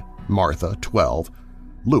 14, Martha, 12,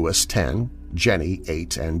 Louis, 10, Jenny,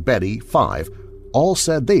 8, and Betty, 5, all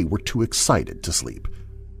said they were too excited to sleep,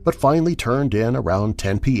 but finally turned in around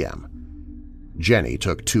 10 p.m. Jenny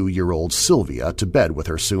took 2-year-old Sylvia to bed with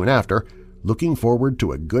her soon after, looking forward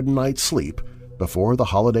to a good night's sleep before the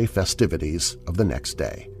holiday festivities of the next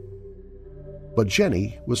day. But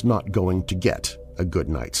Jenny was not going to get a good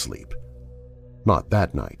night's sleep. Not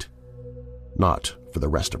that night. Not for the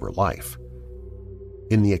rest of her life.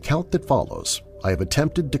 In the account that follows, I have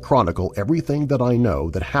attempted to chronicle everything that I know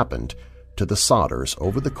that happened to the Sodders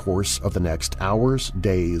over the course of the next hours,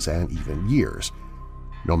 days, and even years,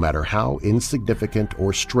 no matter how insignificant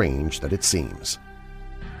or strange that it seems.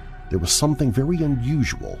 There was something very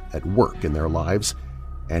unusual at work in their lives,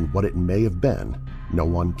 and what it may have been, no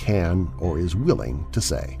one can or is willing to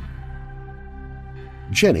say.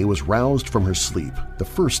 Jenny was roused from her sleep the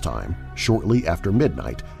first time shortly after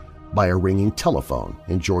midnight by a ringing telephone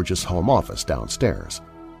in George's home office downstairs.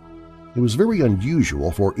 It was very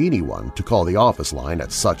unusual for anyone to call the office line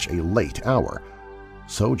at such a late hour,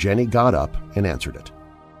 so Jenny got up and answered it.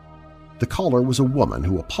 The caller was a woman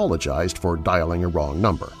who apologized for dialing a wrong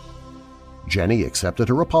number. Jenny accepted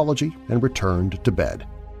her apology and returned to bed.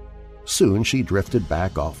 Soon she drifted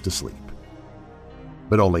back off to sleep.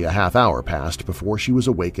 But only a half hour passed before she was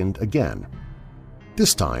awakened again.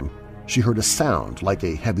 This time, she heard a sound like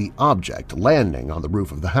a heavy object landing on the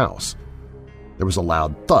roof of the house. There was a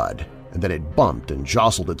loud thud, and then it bumped and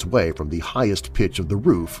jostled its way from the highest pitch of the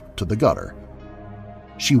roof to the gutter.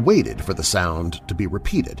 She waited for the sound to be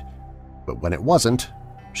repeated, but when it wasn't,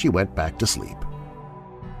 she went back to sleep.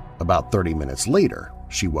 About 30 minutes later,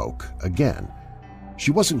 she woke again.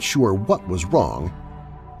 She wasn't sure what was wrong,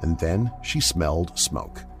 and then she smelled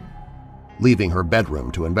smoke. Leaving her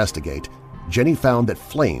bedroom to investigate, Jenny found that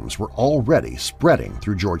flames were already spreading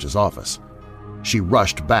through George's office. She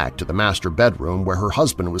rushed back to the master bedroom where her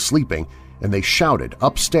husband was sleeping, and they shouted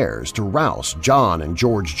upstairs to rouse John and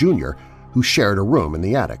George Jr., who shared a room in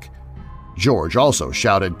the attic. George also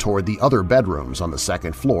shouted toward the other bedrooms on the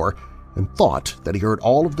second floor and thought that he heard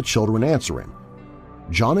all of the children answer him.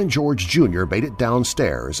 John and George Jr. made it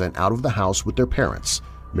downstairs and out of the house with their parents,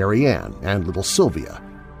 Mary Ann and little Sylvia,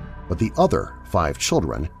 but the other 5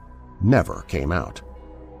 children never came out.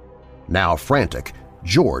 Now frantic,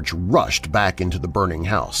 George rushed back into the burning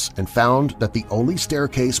house and found that the only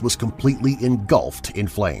staircase was completely engulfed in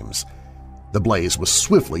flames. The blaze was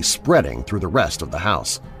swiftly spreading through the rest of the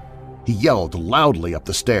house. He yelled loudly up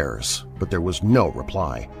the stairs, but there was no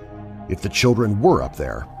reply. If the children were up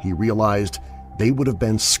there, he realized they would have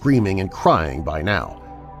been screaming and crying by now,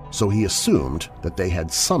 so he assumed that they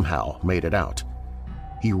had somehow made it out.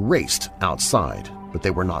 He raced outside, but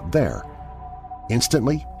they were not there.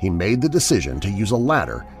 Instantly, he made the decision to use a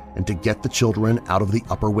ladder and to get the children out of the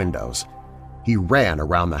upper windows. He ran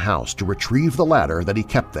around the house to retrieve the ladder that he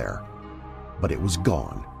kept there, but it was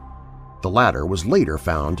gone. The ladder was later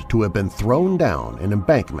found to have been thrown down an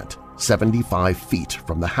embankment 75 feet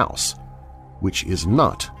from the house, which is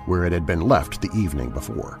not where it had been left the evening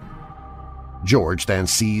before. George then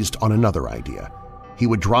seized on another idea. He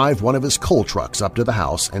would drive one of his coal trucks up to the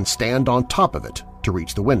house and stand on top of it to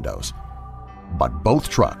reach the windows. But both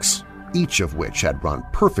trucks, each of which had run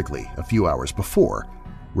perfectly a few hours before,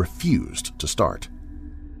 refused to start.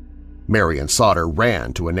 Mary and Sodder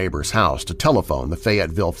ran to a neighbor's house to telephone the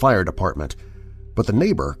Fayetteville Fire Department, but the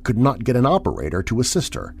neighbor could not get an operator to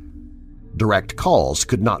assist her. Direct calls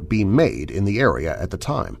could not be made in the area at the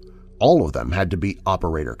time. All of them had to be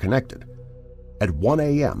operator-connected. At 1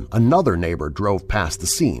 a.m., another neighbor drove past the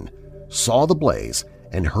scene, saw the blaze,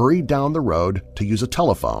 and hurried down the road to use a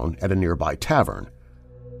telephone at a nearby tavern.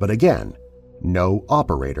 But again, no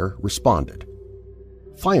operator responded.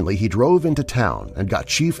 Finally, he drove into town and got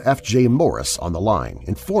Chief F.J. Morris on the line,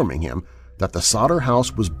 informing him that the Sodder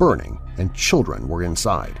house was burning and children were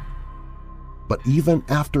inside. But even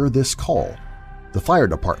after this call, the fire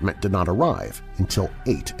department did not arrive until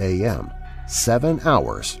 8 a.m., 7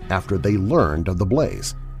 hours after they learned of the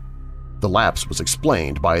blaze. The lapse was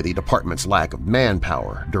explained by the department's lack of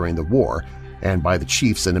manpower during the war and by the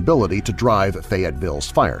chief's inability to drive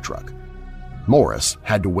Fayetteville's fire truck. Morris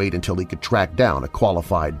had to wait until he could track down a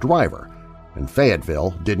qualified driver, and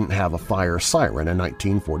Fayetteville didn't have a fire siren in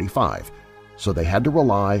 1945, so they had to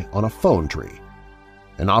rely on a phone tree.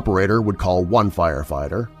 An operator would call one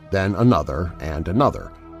firefighter, then another and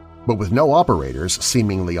another, but with no operators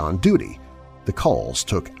seemingly on duty, the calls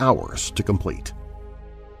took hours to complete.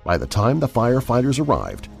 By the time the firefighters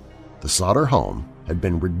arrived, the Sodder home had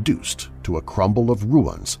been reduced to a crumble of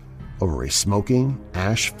ruins over a smoking,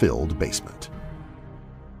 ash-filled basement.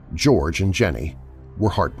 George and Jenny were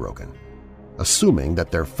heartbroken, assuming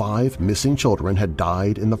that their 5 missing children had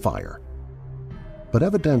died in the fire. But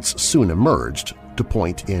evidence soon emerged to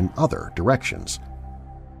point in other directions.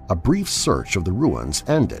 A brief search of the ruins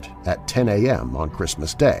ended at 10 a.m. on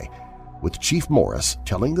Christmas Day, with Chief Morris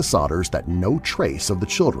telling the Sodders that no trace of the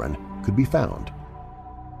children could be found.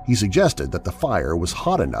 He suggested that the fire was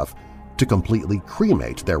hot enough to completely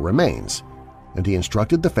cremate their remains, and he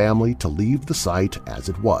instructed the family to leave the site as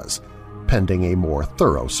it was, pending a more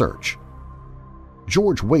thorough search.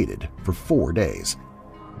 George waited for 4 days,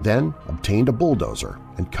 then obtained a bulldozer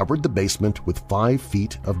and covered the basement with 5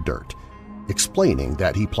 feet of dirt, explaining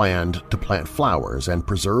that he planned to plant flowers and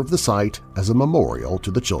preserve the site as a memorial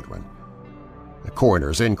to the children. A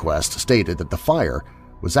coroner's inquest stated that the fire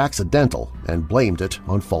was accidental and blamed it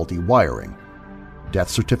on faulty wiring. Death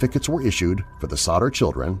certificates were issued for the Sodder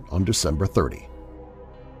children on December 30.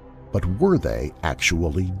 But were they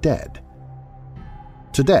actually dead?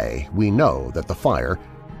 Today, we know that the fire,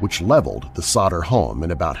 which leveled the Sodder home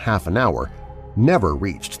in about half an hour, never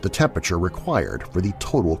reached the temperature required for the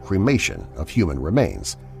total cremation of human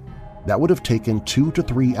remains. That would have taken 2 to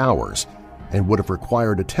 3 hours and would have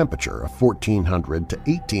required a temperature of 1400 to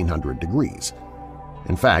 1800 degrees.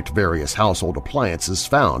 In fact, various household appliances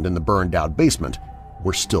found in the burned-out basement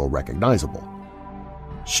were still recognizable.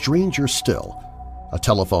 Stranger still, A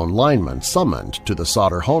telephone lineman summoned to the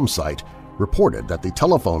Sodder home site reported that the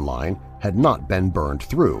telephone line had not been burned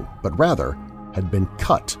through, but rather had been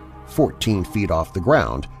cut 14 feet off the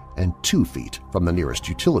ground and 2 feet from the nearest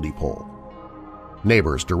utility pole.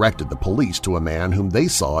 Neighbors directed the police to a man whom they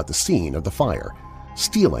saw at the scene of the fire,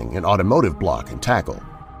 stealing an automotive block and tackle.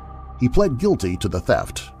 He pled guilty to the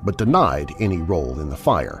theft but denied any role in the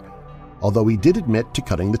fire, although he did admit to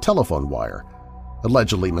cutting the telephone wire,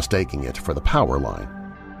 allegedly mistaking it for the power line.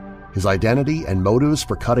 His identity and motives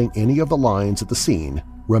for cutting any of the lines at the scene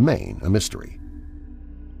remain a mystery.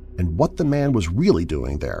 And what the man was really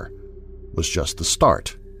doing there was just the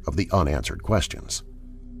start of the unanswered questions.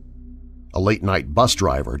 A late-night bus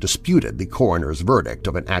driver disputed the coroner's verdict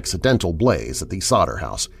of an accidental blaze at the Sodder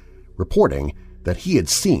house, reporting that he had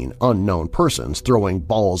seen unknown persons throwing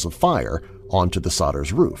balls of fire onto the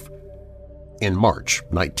Sodder's roof. In March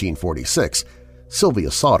 1946,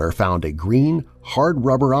 Sylvia Sodder found a green, hard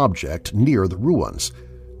rubber object near the ruins,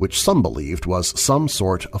 which some believed was some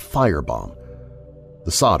sort of firebomb.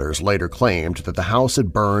 The Sodders later claimed that the house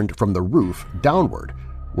had burned from the roof downward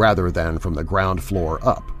rather than from the ground floor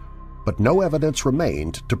up, but no evidence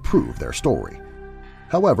remained to prove their story.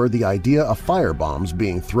 However, the idea of firebombs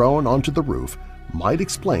being thrown onto the roof might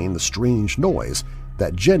explain the strange noise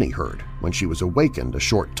that Jenny heard when she was awakened a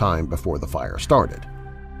short time before the fire started.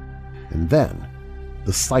 And then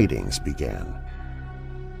the sightings began.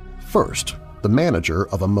 First, the manager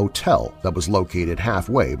of a motel that was located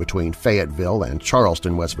halfway between Fayetteville and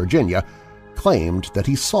Charleston, West Virginia, claimed that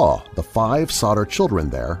he saw the 5 Sodder children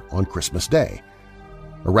there on Christmas Day.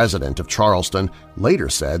 A resident of Charleston later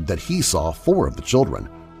said that he saw 4 of the children,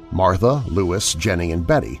 Martha, Louis, Jenny, and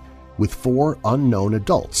Betty, with 4 unknown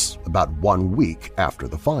adults about 1 week after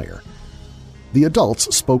the fire. The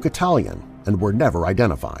adults spoke Italian and were never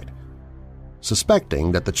identified.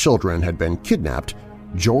 Suspecting that the children had been kidnapped,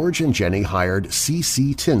 George and Jenny hired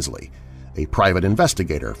C.C. Tinsley, a private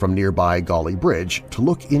investigator from nearby Gauley Bridge, to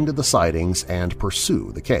look into the sightings and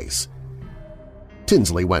pursue the case.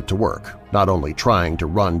 Tinsley went to work, not only trying to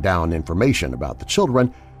run down information about the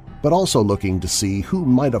children, but also looking to see who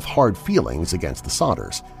might have hard feelings against the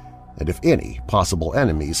Sodders, and if any possible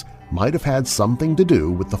enemies might have had something to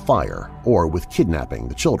do with the fire or with kidnapping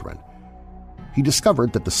the children. He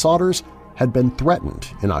discovered that the Sodders had been threatened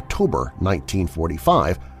in October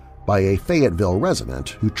 1945 by a Fayetteville resident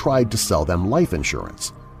who tried to sell them life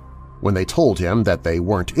insurance. When they told him that they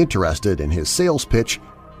weren't interested in his sales pitch,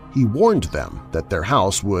 he warned them that their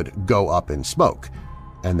house would go up in smoke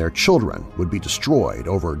and their children would be destroyed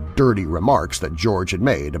over dirty remarks that George had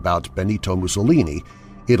made about Benito Mussolini,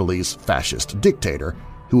 Italy's fascist dictator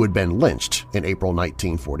who had been lynched in April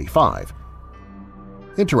 1945.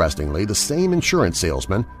 Interestingly, the same insurance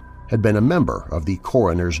salesman had been a member of the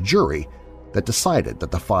coroner's jury that decided that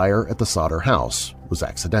the fire at the Sodder house was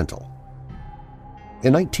accidental.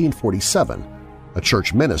 In 1947, a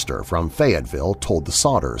church minister from Fayetteville told the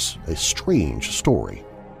Sodders a strange story.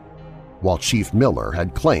 While Chief Miller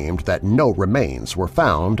had claimed that no remains were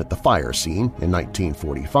found at the fire scene in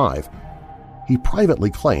 1945, he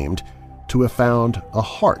privately claimed to have found a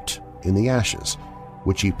heart in the ashes,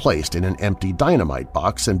 which he placed in an empty dynamite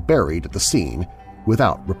box and buried at the scene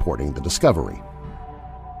without reporting the discovery.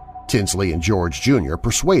 Tinsley and George Jr.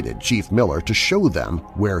 persuaded Chief Miller to show them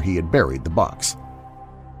where he had buried the box.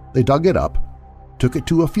 They dug it up, took it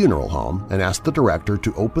to a funeral home, and asked the director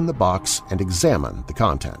to open the box and examine the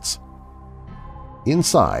contents.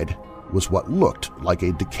 Inside was what looked like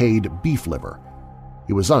a decayed beef liver.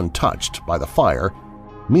 It was untouched by the fire,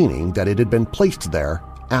 meaning that it had been placed there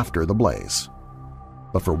after the blaze.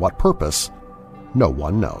 But for what purpose, no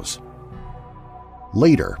one knows.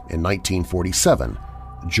 Later, in 1947,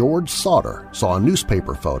 George Sodder saw a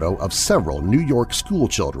newspaper photo of several New York school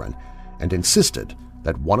children and insisted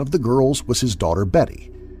that one of the girls was his daughter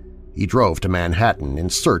Betty. He drove to Manhattan in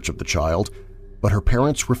search of the child, but her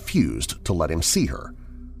parents refused to let him see her.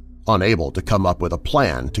 Unable to come up with a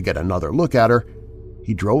plan to get another look at her,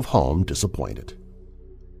 he drove home disappointed.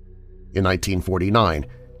 In 1949,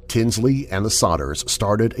 Tinsley and the Sodders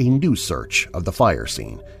started a new search of the fire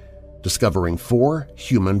scene, discovering 4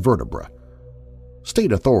 human vertebrae.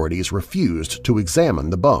 State authorities refused to examine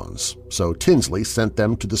the bones, so Tinsley sent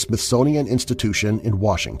them to the Smithsonian Institution in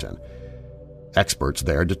Washington. Experts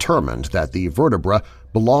there determined that the vertebra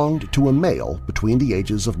belonged to a male between the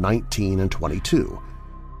ages of 19 and 22,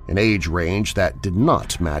 an age range that did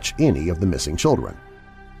not match any of the missing children.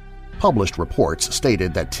 Published reports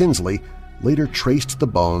stated that Tinsley later traced the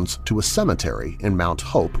bones to a cemetery in Mount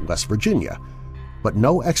Hope, West Virginia, but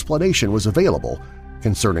no explanation was available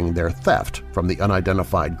concerning their theft from the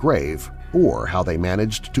unidentified grave or how they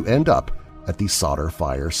managed to end up at the Sodder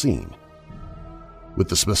fire scene. With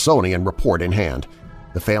the Smithsonian report in hand,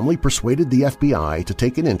 the family persuaded the FBI to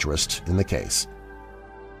take an interest in the case.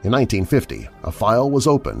 In 1950, a file was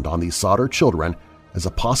opened on the Sodder children as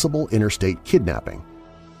a possible interstate kidnapping,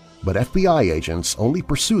 but FBI agents only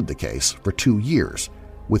pursued the case for 2 years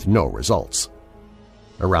with no results.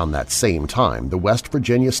 Around that same time, the West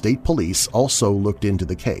Virginia State Police also looked into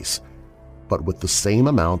the case, but with the same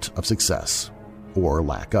amount of success, or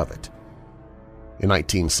lack of it. In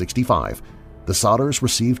 1965, the Sodders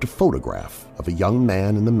received a photograph of a young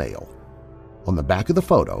man in the mail. On the back of the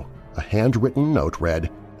photo, a handwritten note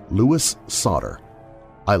read, "Louis Sodder,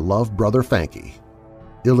 I love Brother Fanky,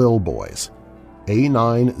 Ill Boys,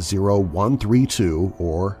 A90132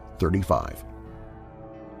 or 35.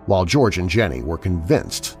 While George and Jenny were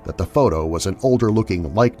convinced that the photo was an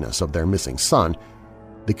older-looking likeness of their missing son,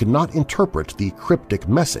 they could not interpret the cryptic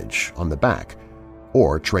message on the back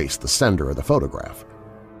or trace the sender of the photograph.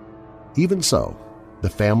 Even so, the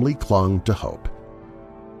family clung to hope.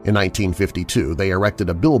 In 1952, they erected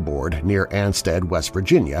a billboard near Ansted, West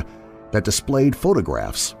Virginia, that displayed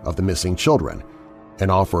photographs of the missing children and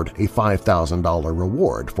offered a $5,000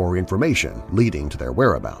 reward for information leading to their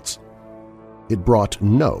whereabouts. It brought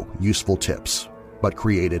no useful tips, but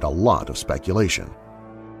created a lot of speculation.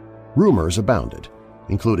 Rumors abounded,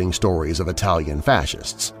 including stories of Italian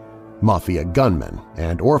fascists, mafia gunmen,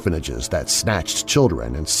 and orphanages that snatched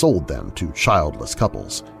children and sold them to childless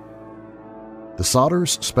couples. The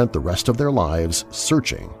Sodders spent the rest of their lives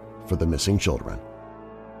searching for the missing children.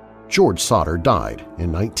 George Sodder died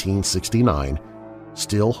in 1969,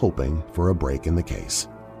 still hoping for a break in the case.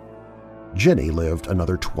 Jenny lived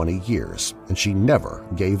another 20 years, and she never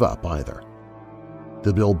gave up either.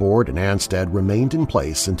 The billboard in Ansted remained in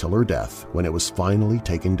place until her death, when it was finally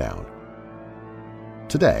taken down.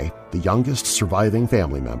 Today, the youngest surviving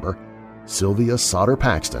family member, Sylvia Sodder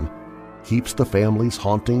Paxton, keeps the family's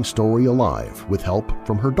haunting story alive with help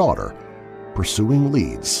from her daughter, pursuing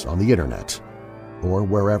leads on the internet or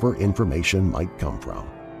wherever information might come from.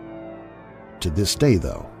 To this day,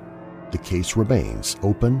 though, the case remains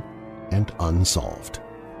open and unsolved.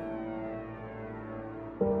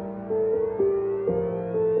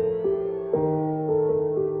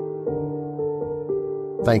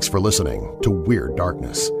 Thanks for listening to Weird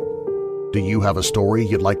Darkness. Do you have a story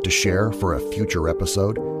you'd like to share for a future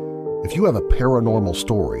episode? If you have a paranormal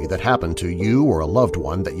story that happened to you or a loved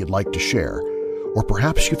one that you'd like to share, or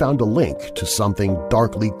perhaps you found a link to something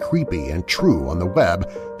darkly creepy and true on the web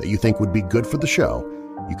that you think would be good for the show,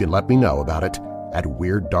 you can let me know about it at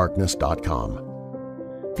WeirdDarkness.com.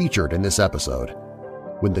 Featured in this episode,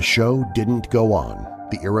 When the Show Didn't Go On,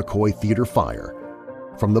 the Iroquois Theater Fire,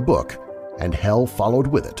 from the book And Hell Followed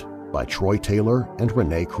With It by Troy Taylor and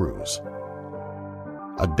Renee Cruz.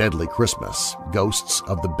 A Deadly Christmas, Ghosts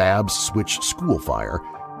of the Babbs Switch School Fire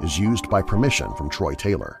is used by permission from Troy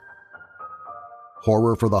Taylor.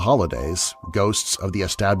 Horror for the Holidays, Ghosts of the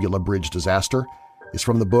Ashtabula Bridge Disaster is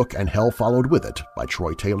from the book And Hell Followed With It by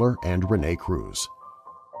Troy Taylor and Renee Cruz.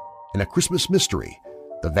 And A Christmas Mystery,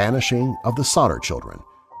 The Vanishing of the Sodder Children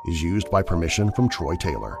is used by permission from Troy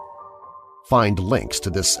Taylor. Find links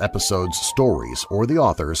to this episode's stories or the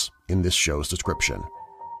authors in this show's description.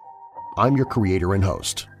 I'm your creator and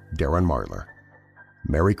host, Darren Marlar.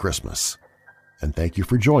 Merry Christmas, and thank you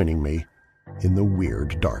for joining me in the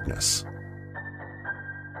Weird Darkness.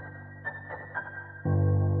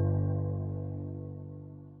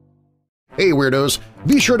 Hey Weirdos!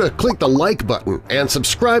 Be sure to click the like button and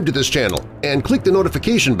subscribe to this channel, and click the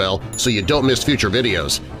notification bell so you don't miss future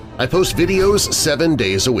videos. I post videos 7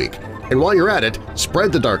 days a week. And while you're at it,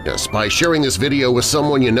 spread the darkness by sharing this video with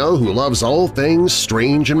someone you know who loves all things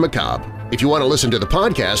strange and macabre. If you want to listen to the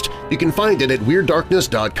podcast, you can find it at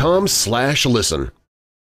WeirdDarkness.com/listen.